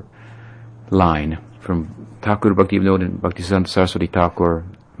particular line from Thakur Bhaktivinoda and Bhaktivedanta Saraswati Thakur,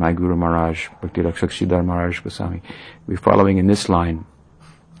 my Guru Maharaj, Bhakti Rakshak Siddhar Maharaj Goswami, we're following in this line,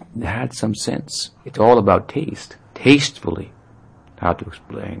 it had some sense. It's all about taste. Tastefully, how to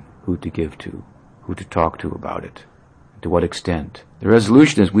explain, who to give to, who to talk to about it, to what extent. The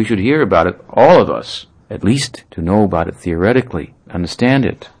resolution is we should hear about it, all of us, at least to know about it theoretically, understand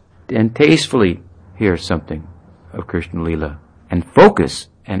it, and tastefully hear something of Krishna Leela, and focus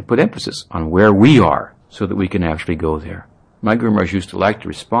and put emphasis on where we are so that we can actually go there. My Guru Maharaj used to like to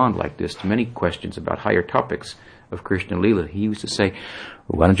respond like this to many questions about higher topics of Krishna Leela. He used to say,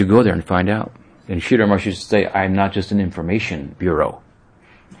 well, why don't you go there and find out? And Sridhar Maharaj used to say, I'm not just an information bureau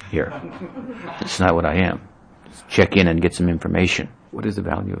here. It's not what I am. Just check in and get some information. What is the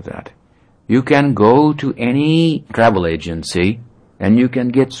value of that? You can go to any travel agency and you can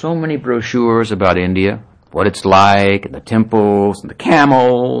get so many brochures about India, what it's like, and the temples, and the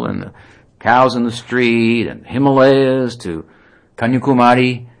camel, and the cows in the street, and Himalayas to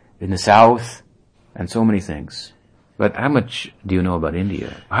Kanyakumari in the south, and so many things. But how much do you know about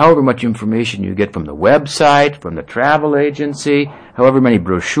India? However much information you get from the website, from the travel agency, however many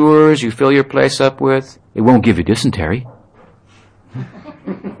brochures you fill your place up with, it won't give you dysentery.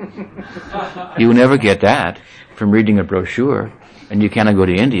 You will never get that from reading a brochure, and you cannot go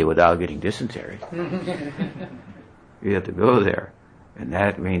to India without getting dysentery. You have to go there, and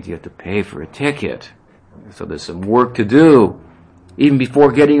that means you have to pay for a ticket. So there's some work to do. Even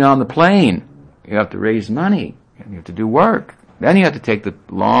before getting on the plane, you have to raise money, and you have to do work. Then you have to take the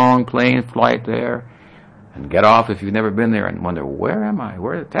long plane flight there, and get off if you've never been there, and wonder, where am I?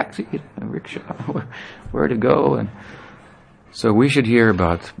 Where the taxi? A rickshaw? Where to go? And so we should hear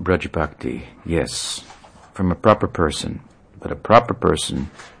about Braj Bhakti, yes, from a proper person. But a proper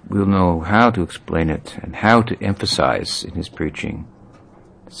person will know how to explain it and how to emphasize in his preaching,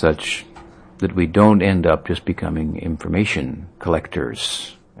 such that we don't end up just becoming information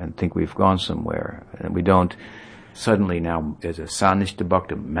collectors and think we've gone somewhere. And we don't suddenly now, as a Sanishta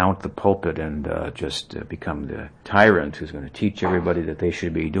Bhakta, mount the pulpit and just become the tyrant who's going to teach everybody that they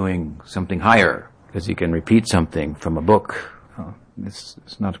should be doing something higher because he can repeat something from a book. Oh, it's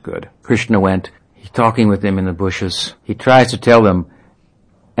not good. Krishna went, he's talking with them in the bushes. He tries to tell them,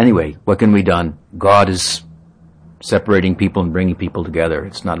 anyway, what can be done? God is separating people and bringing people together.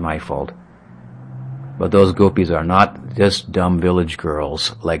 It's not my fault. But those gopis are not just dumb village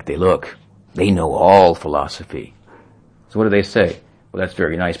girls like they look. They know all philosophy. So what do they say? Well, that's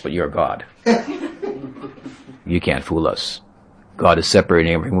very nice, but you're God. You can't fool us. God is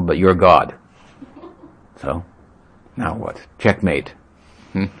separating everyone, but you're God. So, now what? Checkmate.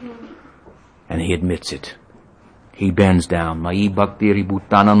 And he admits it. He bends down. Mai bhakti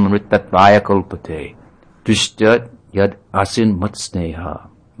ribhutanam mrittatvaya kalpate. Tushtyat yad asin matsneha.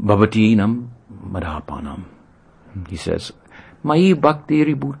 Bhavatinam madhapanam. He says, Mai bhakti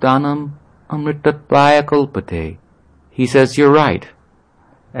ribhutanam amritatvaya kalpate. He says, you're right.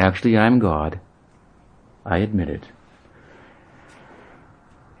 Actually, I'm God. I admit it.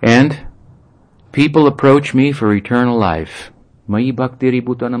 And people approach me for eternal life. Mai bhakti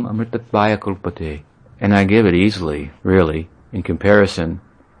ribhutanam amritatvaya kalpate. And I give it easily, really, in comparison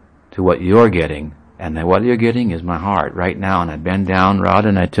to what you're getting. And what you're getting is my heart right now. And I bend down, Radha,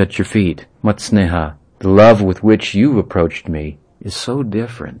 and I touch your feet. Matsneha. The love with which you've approached me is so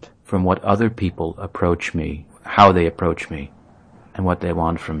different from what other people approach me, how they approach me, and what they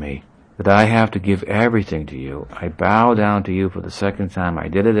want from me, that I have to give everything to you. I bow down to you for the second time. I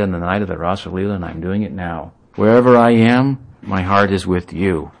did it in the night of the Rasa Leela, and I'm doing it now. Wherever I am, my heart is with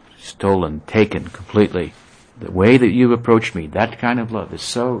you, stolen, taken completely. The way that you've approached me, that kind of love is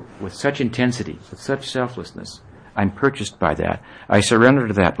so, with such intensity, with such selflessness. I'm purchased by that. I surrender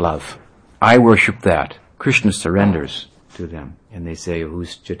to that love. I worship that. Krishna surrenders to them. And they say,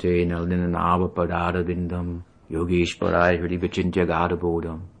 Uschate nalinanava padada vindam, yogeshparai hridi vichinja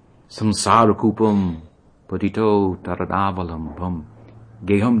gadabodam, samsarakupam patito taradavalam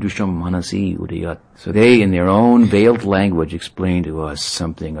geham dusham manasi udayat. So they, in their own veiled language, explain to us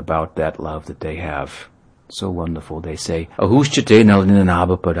something about that love that they have. So wonderful. They say, Ahushchate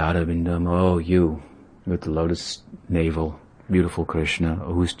nalinanava padada vindam. Oh, you, with the lotus navel, beautiful Krishna.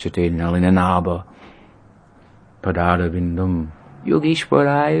 Ahushchate nalinanava. Padadavindam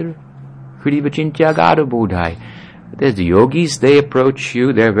Yogishwarair Krivachintyagada Bodhai. There's the yogis, they approach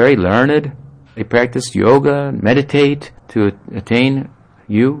you, they're very learned. They practice yoga, meditate to attain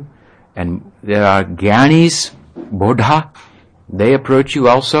you. And there are Gyanis, Bodha, they approach you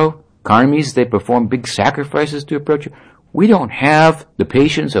also. Karmis, they perform big sacrifices to approach you. We don't have the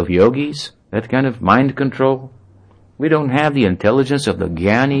patience of yogis, that kind of mind control. We don't have the intelligence of the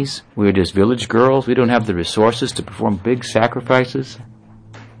Gyanis. We're just village girls. We don't have the resources to perform big sacrifices.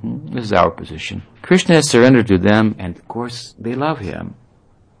 This is our position. Krishna has surrendered to them, and of course, they love him.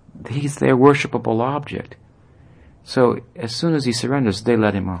 He's their worshipable object. So, as soon as he surrenders, they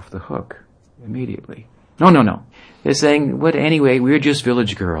let him off the hook immediately. No. They're saying, but anyway, we're just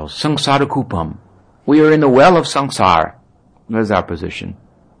village girls. Samsara kupam. We are in the well of samsara. That's our position.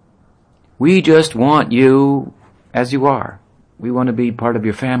 We just want you as you are. We want to be part of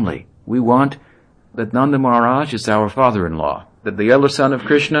your family. We want that Nanda Maharaj is our father-in-law, that the elder son of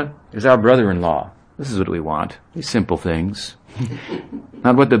Krishna is our brother-in-law. This is what we want. These simple things.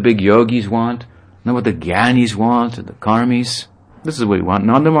 Not what the big yogis want, not what the Gyanis want, or the Karmis. This is what we want.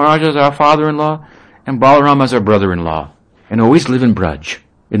 Nanda Maharaj is our father-in-law, and Balaram is our brother-in-law. And always live in Braj,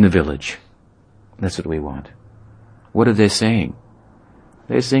 in the village. That's what we want. What are they saying?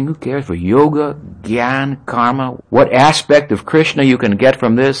 They're saying, who cares for yoga, gyan, karma? What aspect of Krishna you can get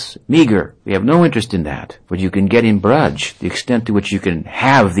from this? Meager. We have no interest in that. What you can get in Braj, the extent to which you can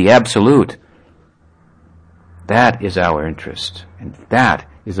have the absolute. That is our interest. And that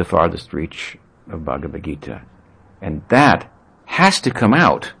is the farthest reach of Bhagavad-gita. And that has to come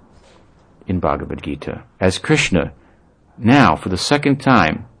out in Bhagavad-gita. As Krishna, now, for the second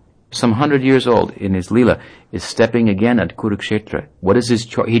time, some 100 years old in his Leela, is stepping again at Kurukshetra. What is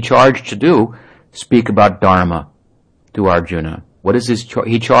he charged to do? Speak about Dharma to Arjuna. What is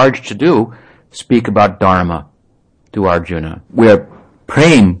he charged to do? Speak about Dharma to Arjuna. Where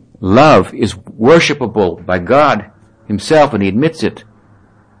prem, love, is worshipable by God himself, and he admits it.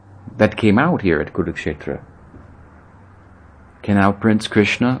 That came out here at Kurukshetra. Can our Prince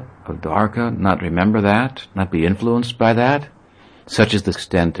Krishna of Dwarka not remember that? Not be influenced by that? Such is the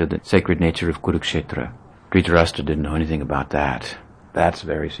extent of the sacred nature of Kurukshetra. Dhritarashtra didn't know anything about that. That's a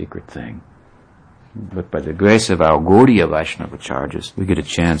very secret thing. But by the grace of our Gaudiya Vaishnavacharyas, we get a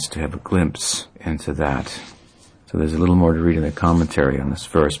chance to have a glimpse into that. So there's a little more to read in the commentary on this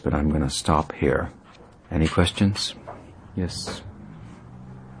verse, but I'm going to stop here. Any questions? Yes.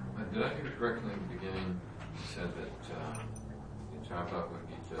 Did I hear it correctly in the beginning? You said that in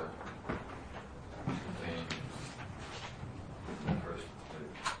Bhagavad-gita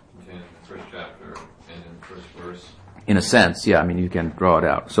contains the first chapter and in the first verse. In a sense, yeah, you can draw it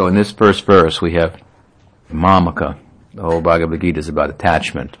out. So in this first verse we have Mamaka. The whole Bhagavad Gita is about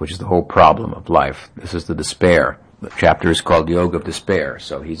attachment, which is the whole problem of life. This is the despair. The chapter is called Yoga of Despair.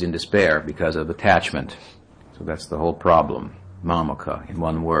 So he's in despair because of attachment. So that's the whole problem. Mamaka, in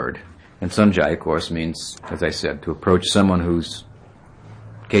one word. And Sanjaya, of course, means, as I said, to approach someone who's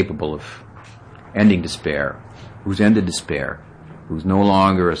capable of ending despair, who's ended despair, who's no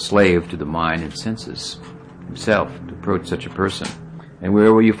longer a slave to the mind and senses himself, to approach such a person. And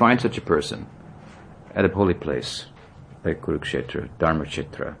where will you find such a person? At a holy place, like Kurukshetra,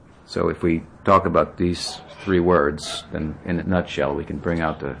 Dharmakshetra. So if we talk about these three words, then in a nutshell we can bring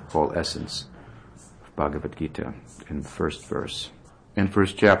out the whole essence of Bhagavad Gita in the first verse. And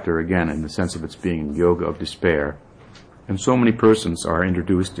first chapter, again, in the sense of its being yoga of despair. And so many persons are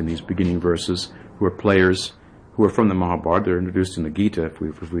introduced in these beginning verses who are players, who are from the Mahabharata. They're introduced in the Gita if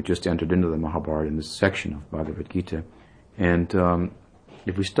we just entered into the Mahabharata in this section of Bhagavad Gita. And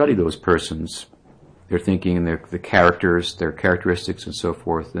if we study those persons, their thinking and the characters, their characteristics and so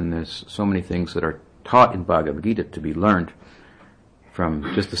forth, then there's so many things that are taught in Bhagavad Gita to be learned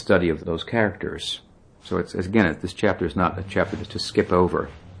from just the study of those characters. So this chapter is not a chapter to skip over.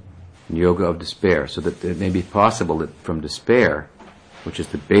 Yoga of despair, so that it may be possible that from despair, which is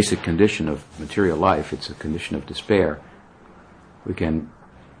the basic condition of material life, it's a condition of despair, we can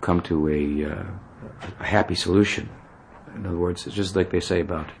come to a happy solution. In other words, it's just like they say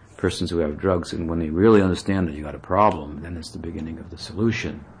about persons who have drugs, and when they really understand that you got a problem, then it's the beginning of the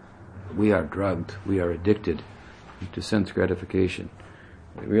solution. We are drugged, we are addicted to sense gratification.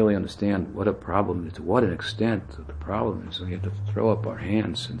 We really understand what a problem is, to what an extent the problem is. So we have to throw up our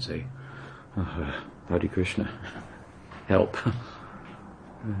hands and say, Hare Krishna, help.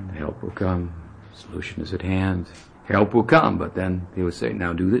 And help will come. Solution is at hand. Help will come, but then he would say,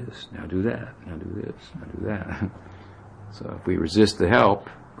 now do this, now do that, now do this, now do that. So if we resist the help,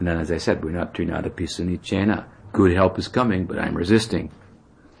 and then as I said, we're not trinada pisanichena. Good help is coming, but I'm resisting.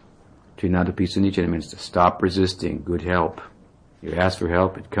 Trinada Pisanicana means to stop resisting good help. You ask for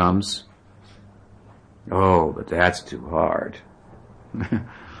help, it comes. Oh, but that's too hard.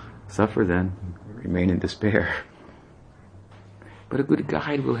 Suffer then, remain in despair. But a good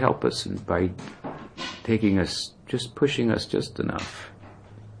guide will help us by taking us, just pushing us just enough.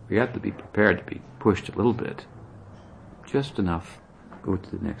 We have to be prepared to be pushed a little bit. Just enough. Go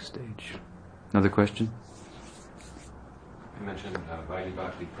to the next stage. Another question? You mentioned Vaidhi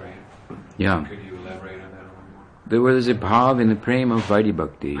Bhakti praying. Yeah. Could you elaborate on that a little more? There was a bhav in the prema of Vaidhi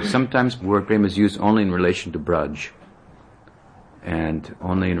Bhakti. Sometimes the word prema is used only in relation to Braj. And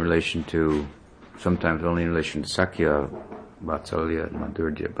only in relation to, sometimes only in relation to Sakya, Vatsalya, and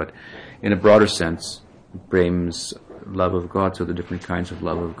Madhurya. But in a broader sense, prem's love of God, so the different kinds of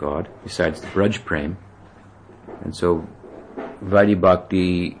love of God, besides the Braj prem. And so Vaidhi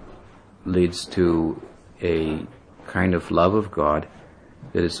Bhakti leads to a kind of love of God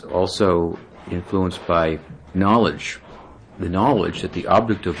that is also influenced by knowledge. The knowledge that the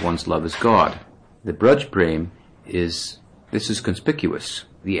object of one's love is God. The Braj prem is, this is conspicuous.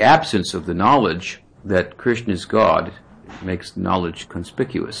 The absence of the knowledge that Krishna is God makes knowledge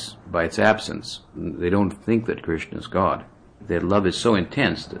conspicuous by its absence. They don't think that Krishna is God. Their love is so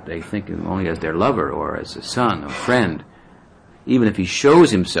intense that they think of him only as their lover or as a son or friend. Even if he shows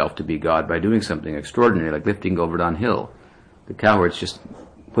himself to be God by doing something extraordinary like lifting Govardhan Hill, the cowherds just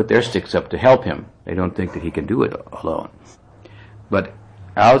put their sticks up to help him. They don't think that he can do it alone. But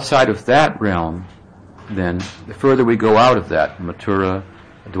outside of that realm, then, the further we go out of that, Mathura,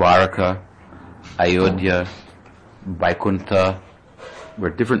 Dwaraka, Ayodhya, Vaikuntha, where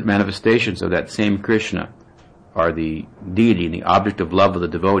different manifestations of that same Krishna are the deity and the object of love of the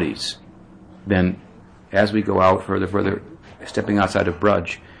devotees, then as we go out further, stepping outside of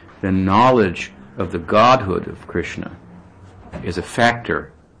Braj, the knowledge of the godhood of Krishna is a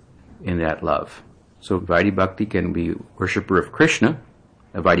factor in that love. So Vaidhi Bhakti can be worshipper of Krishna,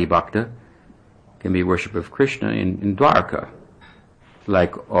 a Vaidhi Bhakta can be worshipper of Krishna in Dwaraka,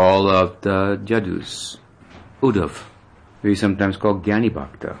 like all of the Jadus. Uddhav, we sometimes call Jnani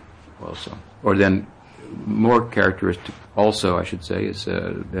Bhakta also. Or then more characteristic also, I should say, is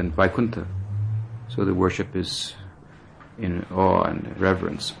then Vaikuntha. So the worship is in awe and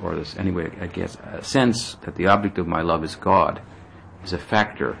reverence, or this, anyway, I guess, a sense that the object of my love is God is a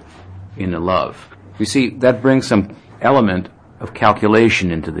factor in the love. You see, that brings some element of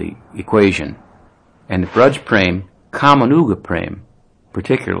calculation into the equation. And Braj Prem, Kamanuga Prem,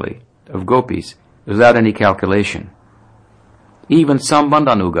 particularly, of gopis, without any calculation. Even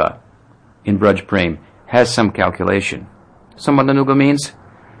Sambandhanuga in Braj Prem has some calculation. Sambandhanuga means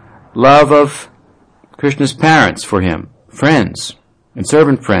love of Krishna's parents for him, friends, and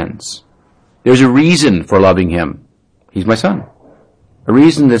servant friends. There's a reason for loving him. He's my son. A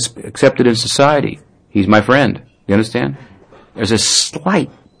reason that's accepted in society. He's my friend. You understand? There's a slight,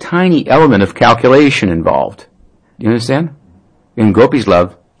 tiny element of calculation involved. You understand? In Gopi's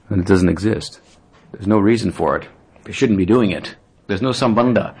love, it doesn't exist. There's no reason for it. They shouldn't be doing it. There's no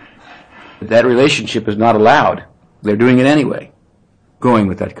sambandha. That relationship is not allowed. They're doing it anyway, going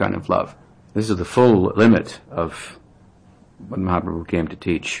with that kind of love. This is the full limit of what Mahaprabhu came to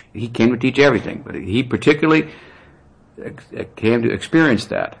teach. He came to teach everything, but he particularly came to experience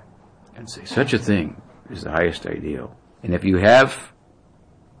that and say, such a thing is the highest ideal. And if you have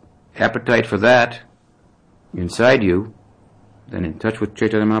appetite for that inside you, then in touch with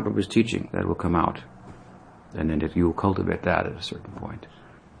Chaitanya Mahaprabhu's teaching, that will come out. And then if you will cultivate that at a certain point.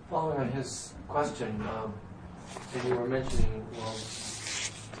 Following on his question, and you were mentioning, well,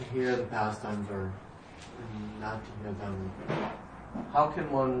 to hear the pastimes or not to hear them, how can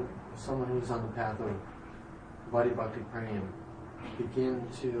someone who's on the path of Vaidhi Bhakti Prem, begin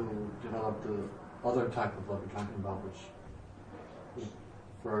to develop the other type of love you're talking about, which we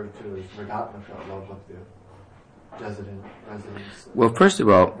refer to as Ragatmaka love of the residents? Well, first of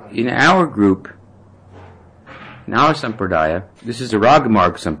all, in our group, in our sampradaya, this is a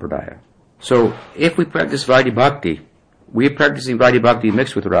Ragamarg sampradaya. So if we practice Vaidhi Bhakti, we are practicing Vaidhi Bhakti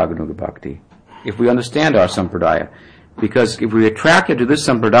mixed with Raganuga Bhakti, if we understand our sampradaya. Because if we are attracted to this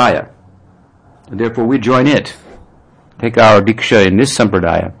sampradaya, and therefore we join it, take our diksha in this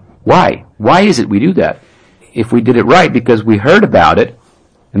sampradaya. Why? Why is it we do that? If we did it right, because we heard about it,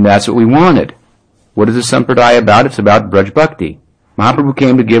 and that's what we wanted. What is the sampradaya about? It's about Braj Bhakti. Mahaprabhu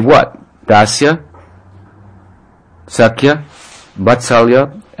came to give what? Dasya, Sakya,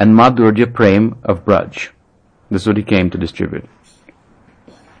 Vatsalya, and Madhurya Prem of Braj. This is what he came to distribute.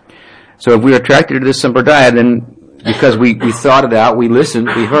 So if we are attracted to this sampradaya, then because we thought it out, we listened,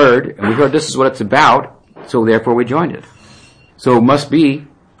 we heard this is what it's about, so therefore we joined it. So it must be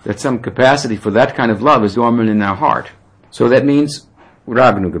that some capacity for that kind of love is dormant in our heart. So that means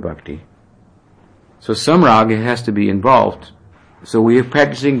Raganuga Bhakti. So some raga has to be involved. So we are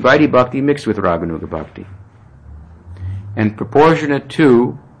practicing Vaidhi Bhakti mixed with Raganuga Bhakti. And proportionate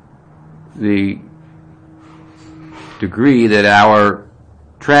to the degree that our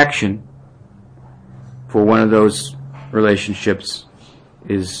traction for one of those relationships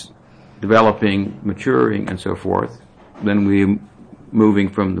is developing, maturing, and so forth, then we're moving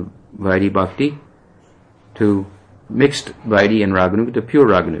from the Vaidhi Bhakti to mixed Vaidhi and Raganuga to pure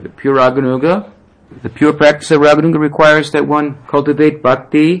Raganuga. Pure Raganuga, the pure practice of Raganuga requires that one cultivate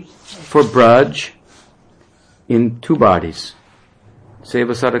Bhakti for Braj in two bodies.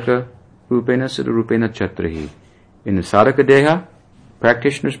 Seva Sadhaka Rupena Siddha Rupena Chatrahi. In the Sadhaka Deha,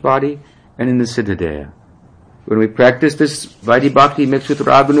 practitioner's body, and in the Siddha Deha. When we practice this Vaidhi Bhakti mixed with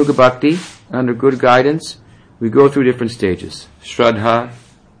Raganuga Bhakti, under good guidance, we go through different stages. Shraddha,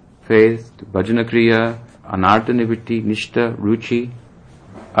 faith, Bhajana Kriya, Anartha Nivritti, Nishta, Ruchi,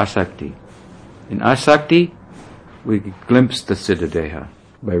 Asakti. In Asakti, we glimpse the Siddha Deha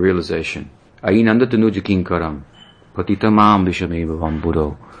by realization. Ainanda tanuja kinkaram, patitamam vishamevavam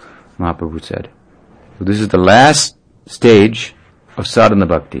buddho, Mahaprabhu said. So this is the last stage of sadhana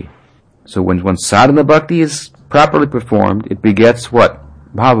bhakti. So when sadhana bhakti is properly performed, it begets what?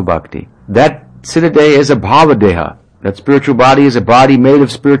 Bhava bhakti. That Siddha Deha is a bhava deha. That spiritual body is a body made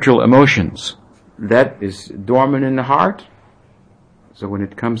of spiritual emotions. That is dormant in the heart. So when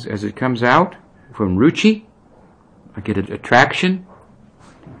it comes, as it comes out from ruchi, I get an attraction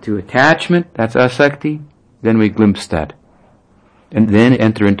to attachment, that's asakti, then we glimpse that. And then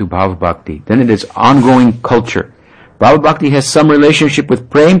enter into Bhava Bhakti. Then it is ongoing culture. Bhava Bhakti has some relationship with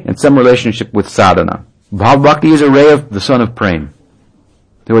Prem and some relationship with sadhana. Bhava Bhakti is a ray of the son of Prem.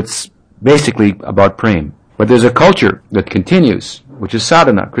 So it's basically about Prem. But there's a culture that continues, which is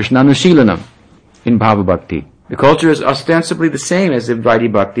sadhana, Krishnanushīlanam, in Bhava Bhakti. The culture is ostensibly the same as in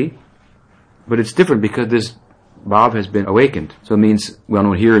Vaidhi Bhakti, but it's different because this Bhav has been awakened. So it means one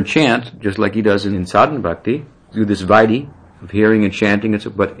will hear and chant, just like he does in sadhana bhakti, do this Vaidhi of hearing and chanting,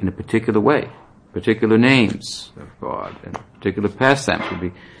 but in a particular way. Particular names of God and particular pastimes will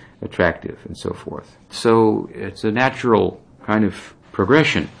be attractive and so forth. So it's a natural kind of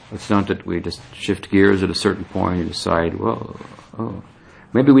progression. It's not that we just shift gears at a certain point and decide,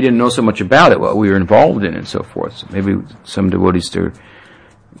 maybe we didn't know so much about it, what we were involved in and so forth. So maybe some devotees are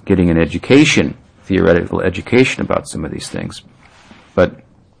getting an education, theoretical education about some of these things. But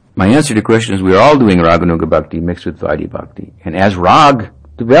my answer to the question is we are all doing Raganuga Bhakti mixed with Vaidhi Bhakti. And as Rag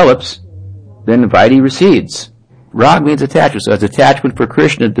develops, then Vaidhi recedes. Rag means attachment. So as attachment for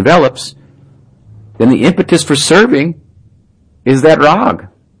Krishna develops, then the impetus for serving is that Rag.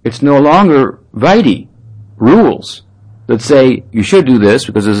 It's no longer Vaidhi rules that say you should do this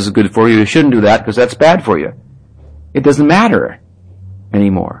because this is good for you, you shouldn't do that because that's bad for you. It doesn't matter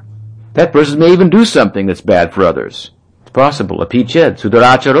anymore. That person may even do something that's bad for others. It's possible. Apiched,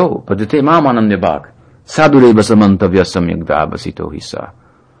 sudaracharo, padite mamanam nibhak, sadureva samantavya samyagda vasito hisa.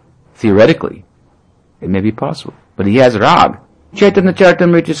 Theoretically, it may be possible. But he has rag. Chaitanya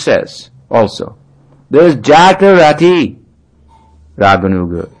Charitamrita says also, there is jata rati,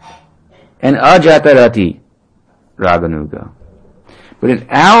 Raganuga, and ajata rati, Raganuga. But in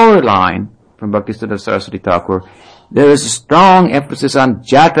our line, from Bhaktisiddhanta Saraswati Thakur, there is a strong emphasis on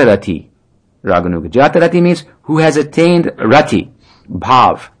Jatarati, Raganuga. Jatarati means who has attained Rati,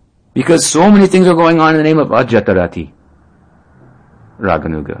 Bhav. Because so many things are going on in the name of Ajatarati,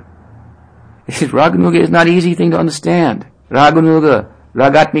 Raganuga. Raganuga is not an easy thing to understand. Raganuga,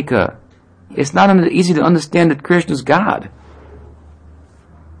 Ragatmika. It's not easy to understand that Krishna is God.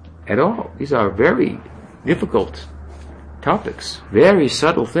 At all. These are very difficult topics. Very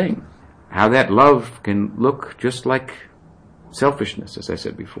subtle thing. How that love can look just like selfishness, as I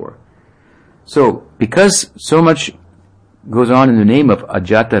said before. So, because so much goes on in the name of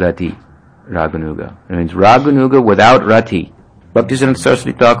Ajatarati, Raganuga. It means Raganuga without Rati. Bhaktisiddhanta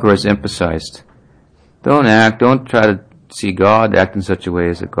Saraswati Thakur has emphasized, don't try to see God, act in such a way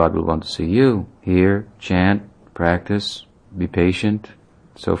as that God will want to see you. Hear, chant, practice, be patient,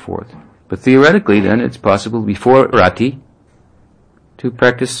 so forth. But theoretically then it's possible before Rati to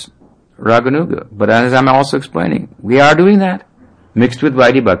practice Raganuga. But as I'm also explaining, we are doing that, mixed with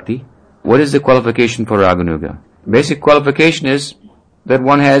Vaidhi Bhakti. What is the qualification for Raganuga? Basic qualification is that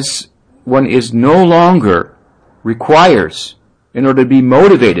one is no longer requires, in order to be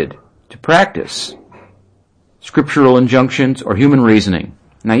motivated to practice, scriptural injunctions or human reasoning.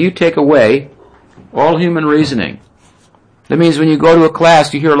 Now you take away all human reasoning. That means when you go to a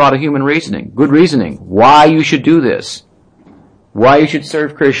class, you hear a lot of human reasoning, good reasoning, why you should do this. why you should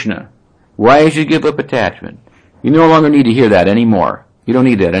serve Krishna, why you should give up attachment. You no longer need to hear that anymore. You don't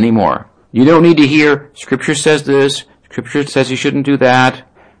need that anymore. You don't need to hear, Scripture says this, Scripture says you shouldn't do that.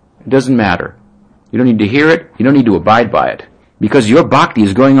 It doesn't matter. You don't need to hear it. You don't need to abide by it. Because your bhakti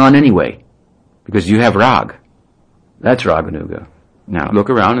is going on anyway. Because you have rag. That's raganuga. Now, look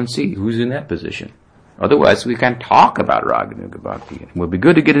around and see who's in that position. Otherwise, we can't talk about raganuga bhakti. It would be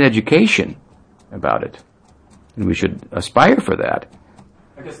good to get an education about it. And we should aspire for that.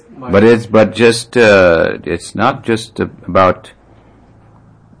 It's not just about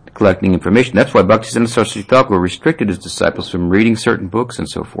collecting information. That's why Bhaktisiddhanta Saraswati Thakur restricted his disciples from reading certain books and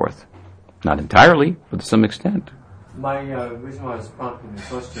so forth. Not entirely, but to some extent. My reason why I was prompting the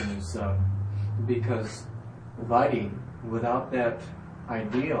question is because Vaidhi, without that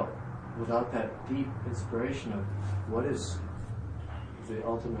ideal, without that deep inspiration of what is the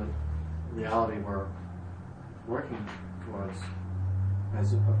ultimate reality we're working towards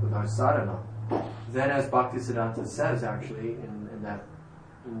as with our sadhana, then as Bhaktisiddhanta says actually in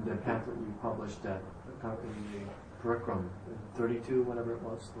the pamphlet we published at the Curriculum 32, whatever it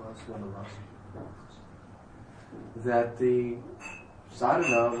was, the last one of us, that the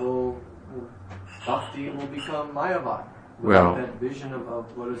sadhana bhakti will become mayavad. Well, that vision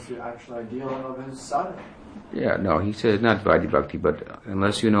of what is the actual ideal of his sadhana. Yeah, no, he says not Vaidhi Bhakti, but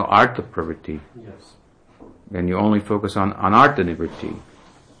unless you know Artha Pravritti, yes, and you only focus on Artha Nivritti,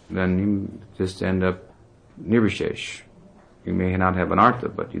 then you just end up nirvishesh. You may not have an Artha,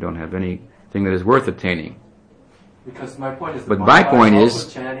 but you don't have anything that is worth attaining. Because my point is, but my point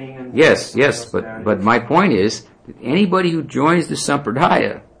is, yes, but my point is that anybody who joins the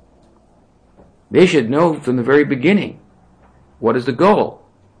sampradaya, they should know from the very beginning what is the goal,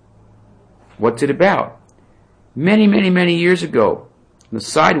 what's it about. Many, many, many years ago, on the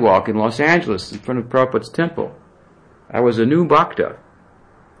sidewalk in Los Angeles, in front of Prabhupada's temple, I was a new bhakta,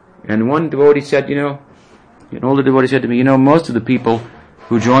 and one devotee said, an older devotee said to me, most of the people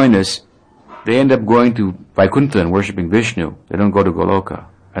who join us, they end up going to Vaikuntha and worshipping Vishnu. They don't go to Goloka.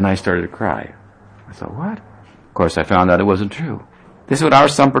 And I started to cry. I thought, what? Of course, I found out it wasn't true. This is what our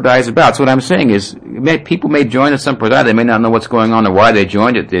sampradaya is about. So what I'm saying is, people may join a sampradaya, they may not know what's going on or why they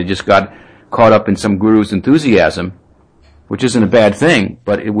joined it. They just got caught up in some guru's enthusiasm, which isn't a bad thing,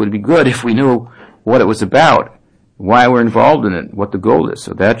 but it would be good if we knew what it was about, why we're involved in it, what the goal is.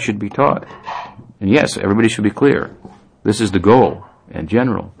 So that should be taught. And yes, everybody should be clear. This is the goal, in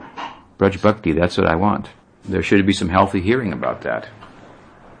general. Braj Bhakti, that's what I want. There should be some healthy hearing about that.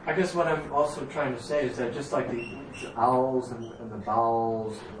 I guess what I'm also trying to say is that just like the owls and the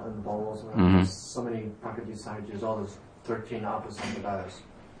bowls and the bowls, and so many Prakati Sahajas, all those 13 apasampradayas,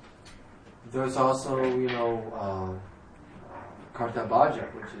 there's also, Karta Bhaja,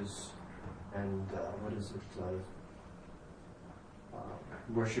 which is, and what is it,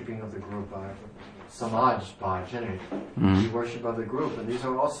 worshipping of the group, Samaj Bhajan, the worship of the group, and these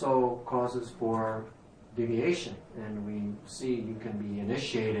are also causes for deviation, and we see you can be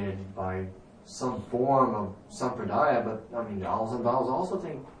initiated by some form of sampradaya, but the owls and bowls also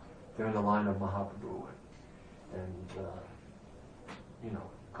think they're in the line of Mahaprabhu and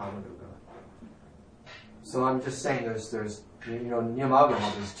Kamaduga. So I'm just saying there's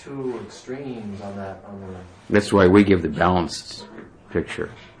Niyamagama, there's two extremes on that. That's why we give the balanced picture.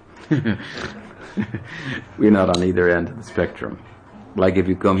 We're not on either end of the spectrum. Like if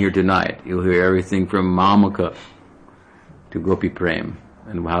you come here tonight, you'll hear everything from Mamaka to Gopi Prem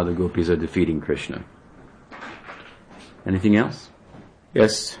and how the gopis are defeating Krishna. Anything else?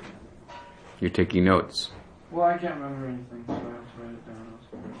 Yes? You're taking notes. Well, I can't remember anything, so I have to write it down.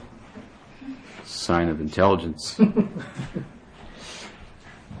 Sign of intelligence. You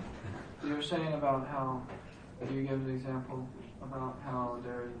were saying about how, you gave an example about how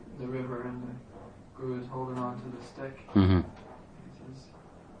the river and the guru is holding on to the stick. Mm-hmm. He says,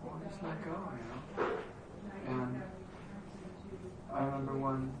 well, just let go, And I remember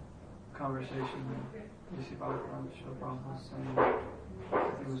one conversation that D.C. Prabhupada was saying, I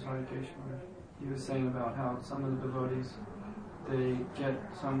think it was Hare Krishna, he was saying about how some of the devotees, they get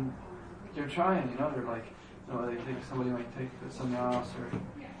they're trying, they're like, they think somebody might take the sannyas or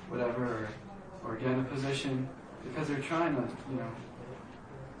whatever, or get in a position, because they're trying to,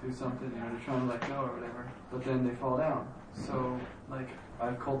 do something, they're trying to let go or whatever, but then they fall down. So,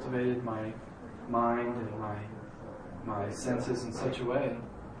 I've cultivated my mind and my senses in such a way,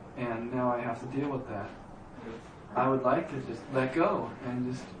 and now I have to deal with that. I would like to just let go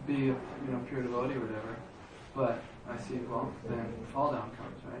and just be a pure devotee or whatever, but I see, then fall down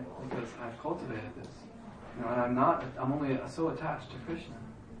comes, right? Because I've cultivated this. And I'm only so attached to Krishna.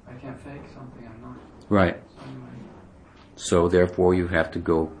 I can't fake something I'm not. Right. So anyway. So therefore you have to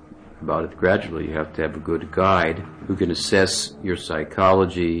go about it gradually. You have to have a good guide who can assess your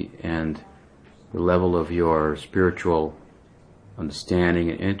psychology and the level of your spiritual understanding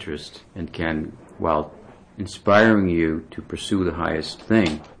and interest, and can, while inspiring you to pursue the highest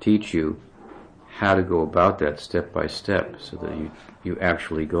thing, teach you how to go about that step by step so that you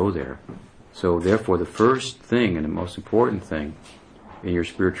actually go there. So therefore the first thing and the most important thing in your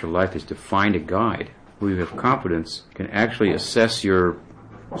spiritual life is to find a guide who you have confidence can actually assess your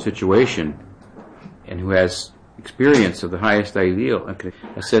situation and who has experience of the highest ideal and can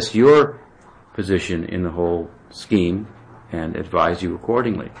assess your position in the whole scheme and advise you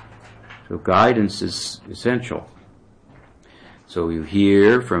accordingly. So guidance is essential. So you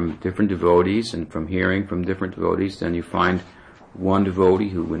hear from different devotees, and from hearing from different devotees, then you find one devotee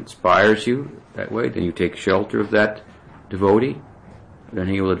who inspires you that way, then you take shelter of that devotee, then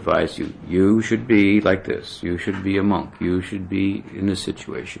he will advise you, you should be like this, you should be a monk, you should be in this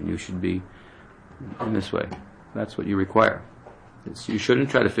situation, you should be in this way. That's what you require. You shouldn't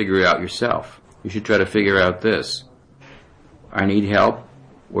try to figure it out yourself. You should try to figure out this. I need help.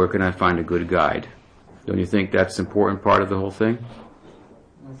 Where can I find a good guide? Don't you think that's an important part of the whole thing?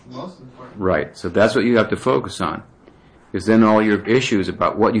 That's the most important. Right. So that's what you have to focus on. Because then all your issues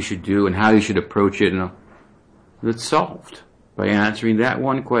about what you should do and how you should approach it, it's solved by answering that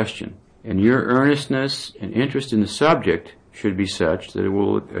one question. And your earnestness and interest in the subject should be such that it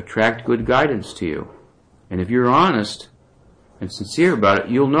will attract good guidance to you. And if you're honest and sincere about it,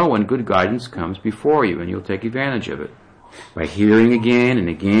 you'll know when good guidance comes before you, and you'll take advantage of it. By hearing again and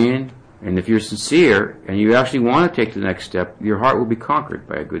again, and if you're sincere and you actually want to take the next step, your heart will be conquered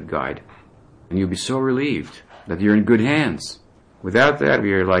by a good guide. And you'll be so relieved that you're in good hands. Without that,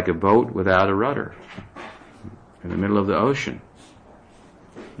 you're like a boat without a rudder in the middle of the ocean.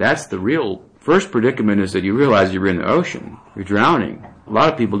 That's the real first predicament, is that you realize you're in the ocean. You're drowning. A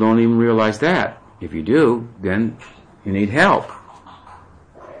lot of people don't even realize that. If you do, then you need help.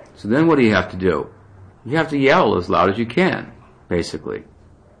 So then what do you have to do? You have to yell as loud as you can, basically.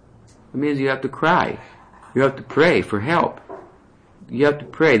 It means you have to cry. You have to pray for help. You have to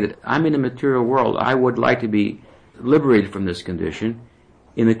pray that I'm in a material world. I would like to be liberated from this condition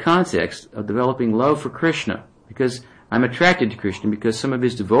in the context of developing love for Krishna, because I'm attracted to Krishna because some of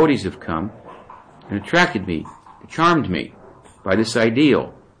his devotees have come and attracted me, charmed me by this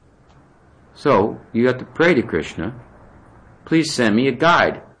ideal. So you have to pray to Krishna, please send me a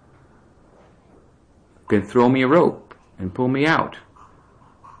guide who can throw me a rope and pull me out.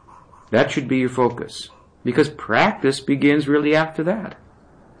 That should be your focus, because practice begins really after that.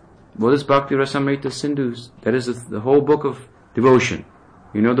 What is Bhakti Rasamrita Sindhu? That is the whole book of devotion.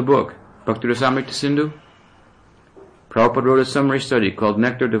 You know the book, Bhakti Rasamrita Sindhu? Prabhupada wrote a summary study called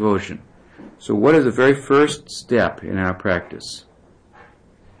Nectar Devotion. So what is the very first step in our practice?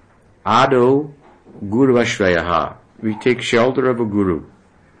 Ado Guru Ashrayaha. We take shelter of a guru.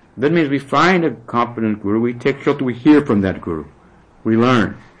 That means we find a competent guru, we take shelter, we hear from that guru. We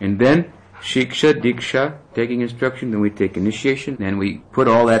learn. And then Shiksha, Diksha, taking instruction, then we take initiation, and we put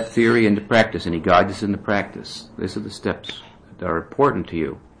all that theory into practice, and he guides us in the practice. These are the steps that are important to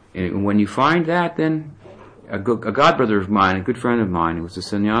you. And when you find that, then a godbrother of mine, a good friend of mine, who was a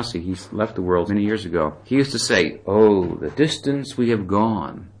sannyasi, he left the world many years ago, he used to say, oh, the distance we have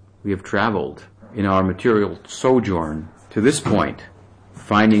gone, we have traveled in our material sojourn to this point,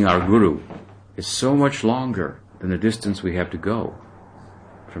 finding our guru, is so much longer than the distance we have to go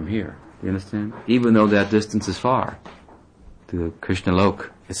from here. You understand? Even though that distance is far to Krishna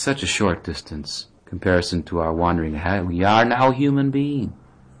Lok, it's such a short distance in comparison to our wandering. We are now human beings.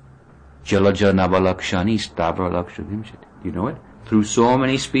 Jalaja Navalakshani Stavra Lakshadimshit. You know it? Through so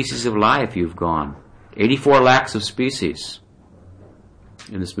many species of life you've gone. 84 lakhs of species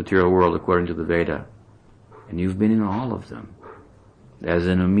in this material world according to the Veda. And you've been in all of them. As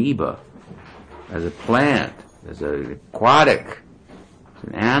an amoeba, as a plant, as an aquatic, as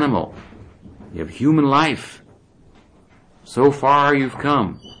an animal. You have human life. So far you've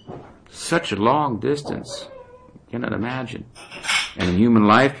come. Such a long distance. You cannot imagine. And in human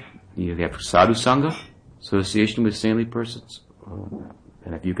life, you have sadhu sangha, association with saintly persons.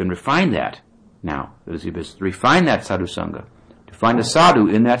 And if you can refine that, now, that is your business, refine that sadhu sangha, to find a sadhu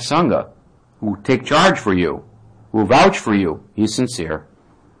in that sangha who will take charge for you, who will vouch for you. He's sincere.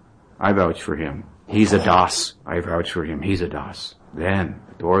 I vouch for him. He's a das. I vouch for him. He's a das. Then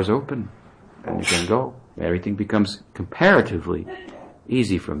the door is open, and you can go. Everything becomes comparatively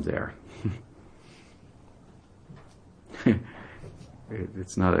easy from there.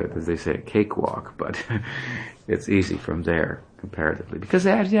 It's not, as they say, a cakewalk, but it's easy from there, comparatively. Because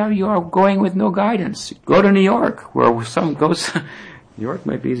you are going with no guidance. Go to New York, where some goes... New York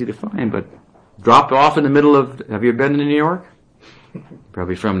might be easy to find, but dropped off in the middle of... Have you been to New York?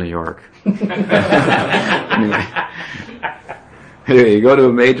 Probably from New York. Anyway, you go to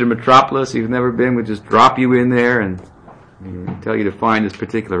a major metropolis you've never been, we'll just drop you in there and tell you to find this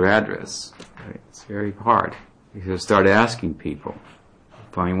particular address. Right? It's very hard. You should start asking people.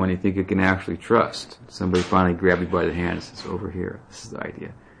 Find one you think you can actually trust. Somebody finally grab you by the hand and says, over here. This is the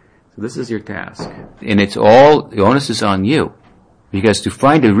idea. So this is your task. And the onus is on you. Because to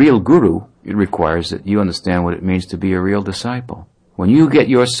find a real guru, it requires that you understand what it means to be a real disciple. When you get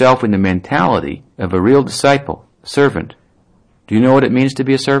yourself in the mentality of a real disciple, servant, do you know what it means to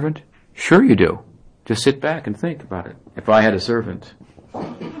be a servant? Sure you do. Just sit back and think about it. If I had a servant,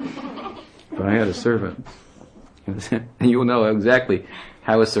 and you'll know exactly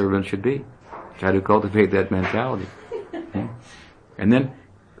how a servant should be. Try to cultivate that mentality. Okay? And then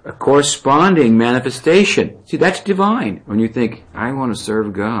a corresponding manifestation. See, that's divine. When you think, I want to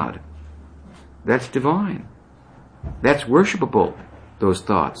serve God, that's divine. That's worshipable, those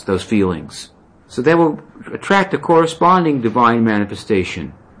thoughts, those feelings. So that will attract a corresponding divine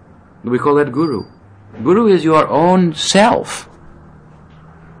manifestation. We call that guru. Guru is your own self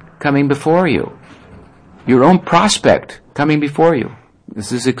coming before you. Your own prospect coming before you.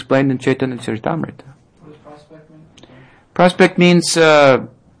 This is explained in Chaitanya Charitamrita. What does prospect mean? Prospect means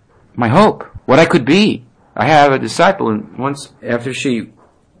my hope, what I could be. I have a disciple, and once after she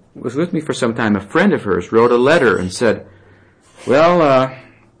was with me for some time, a friend of hers wrote a letter and said, well,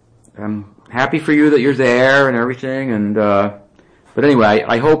 I'm happy for you that you're there and everything, and but anyway,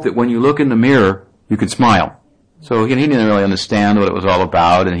 I hope that when you look in the mirror, you can smile. So he didn't really understand what it was all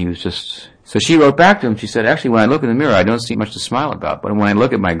about, and he was just... So she wrote back to him, she said, actually, when I look in the mirror, I don't see much to smile about, but when I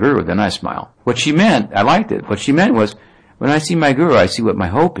look at my guru, then I smile. What she meant, I liked it, what she meant was, when I see my guru, I see what my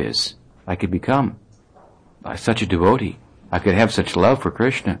hope is. I could become such a devotee. I could have such love for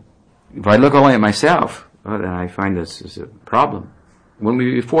Krishna. If I look only at myself, well, then I find this is a problem. When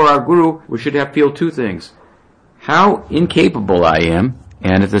before our guru, we should feel two things. How incapable I am,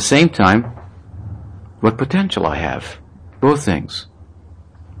 and at the same time, what potential I have. Both things.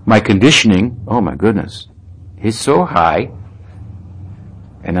 My conditioning, oh my goodness, is so high,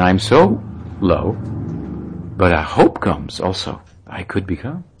 and I'm so low, but a hope comes also. I could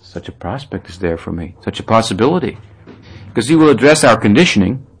become. Such a prospect is there for me. Such a possibility. Because he will address our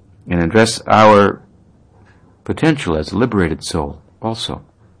conditioning and address our potential as a liberated soul also.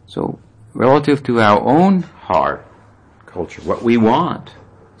 So, relative to our own heart culture, what we want,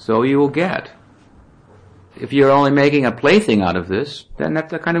 so you will get. If you're only making a plaything out of this, then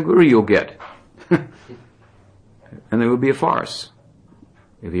that's the kind of guru you'll get. And it will be a farce.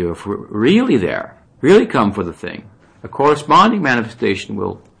 If you're really there, really come for the thing, a corresponding manifestation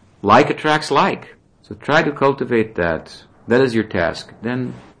will, like attracts like. So try to cultivate that. That is your task.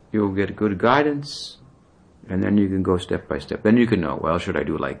 Then you'll get good guidance, and then you can go step by step. Then you can know, well, should I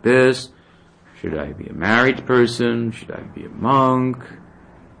do like this? Should I be a married person? Should I be a monk?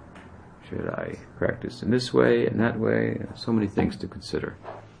 Should I practice in this way and that way? So many things to consider.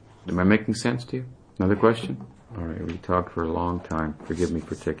 Am I making sense to you? Another question? All right, we talked for a long time. Forgive me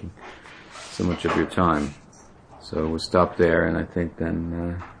for taking so much of your time. So we'll stop there, and I think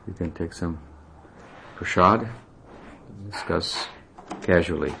then we can take some prasad, discuss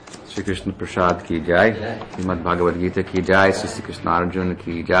casually. Shri Krishna Prasad ki jai, Srimad Bhagavad-gita ki jai, Sri Krishna Arjuna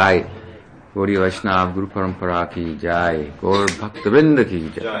ki jai, Gauri Vaishnav Guru Parampara ki jai, Gaur Bhaktavinda ki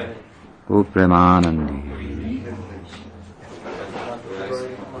jai, Gaur Premanandi.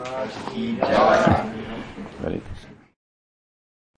 Ready?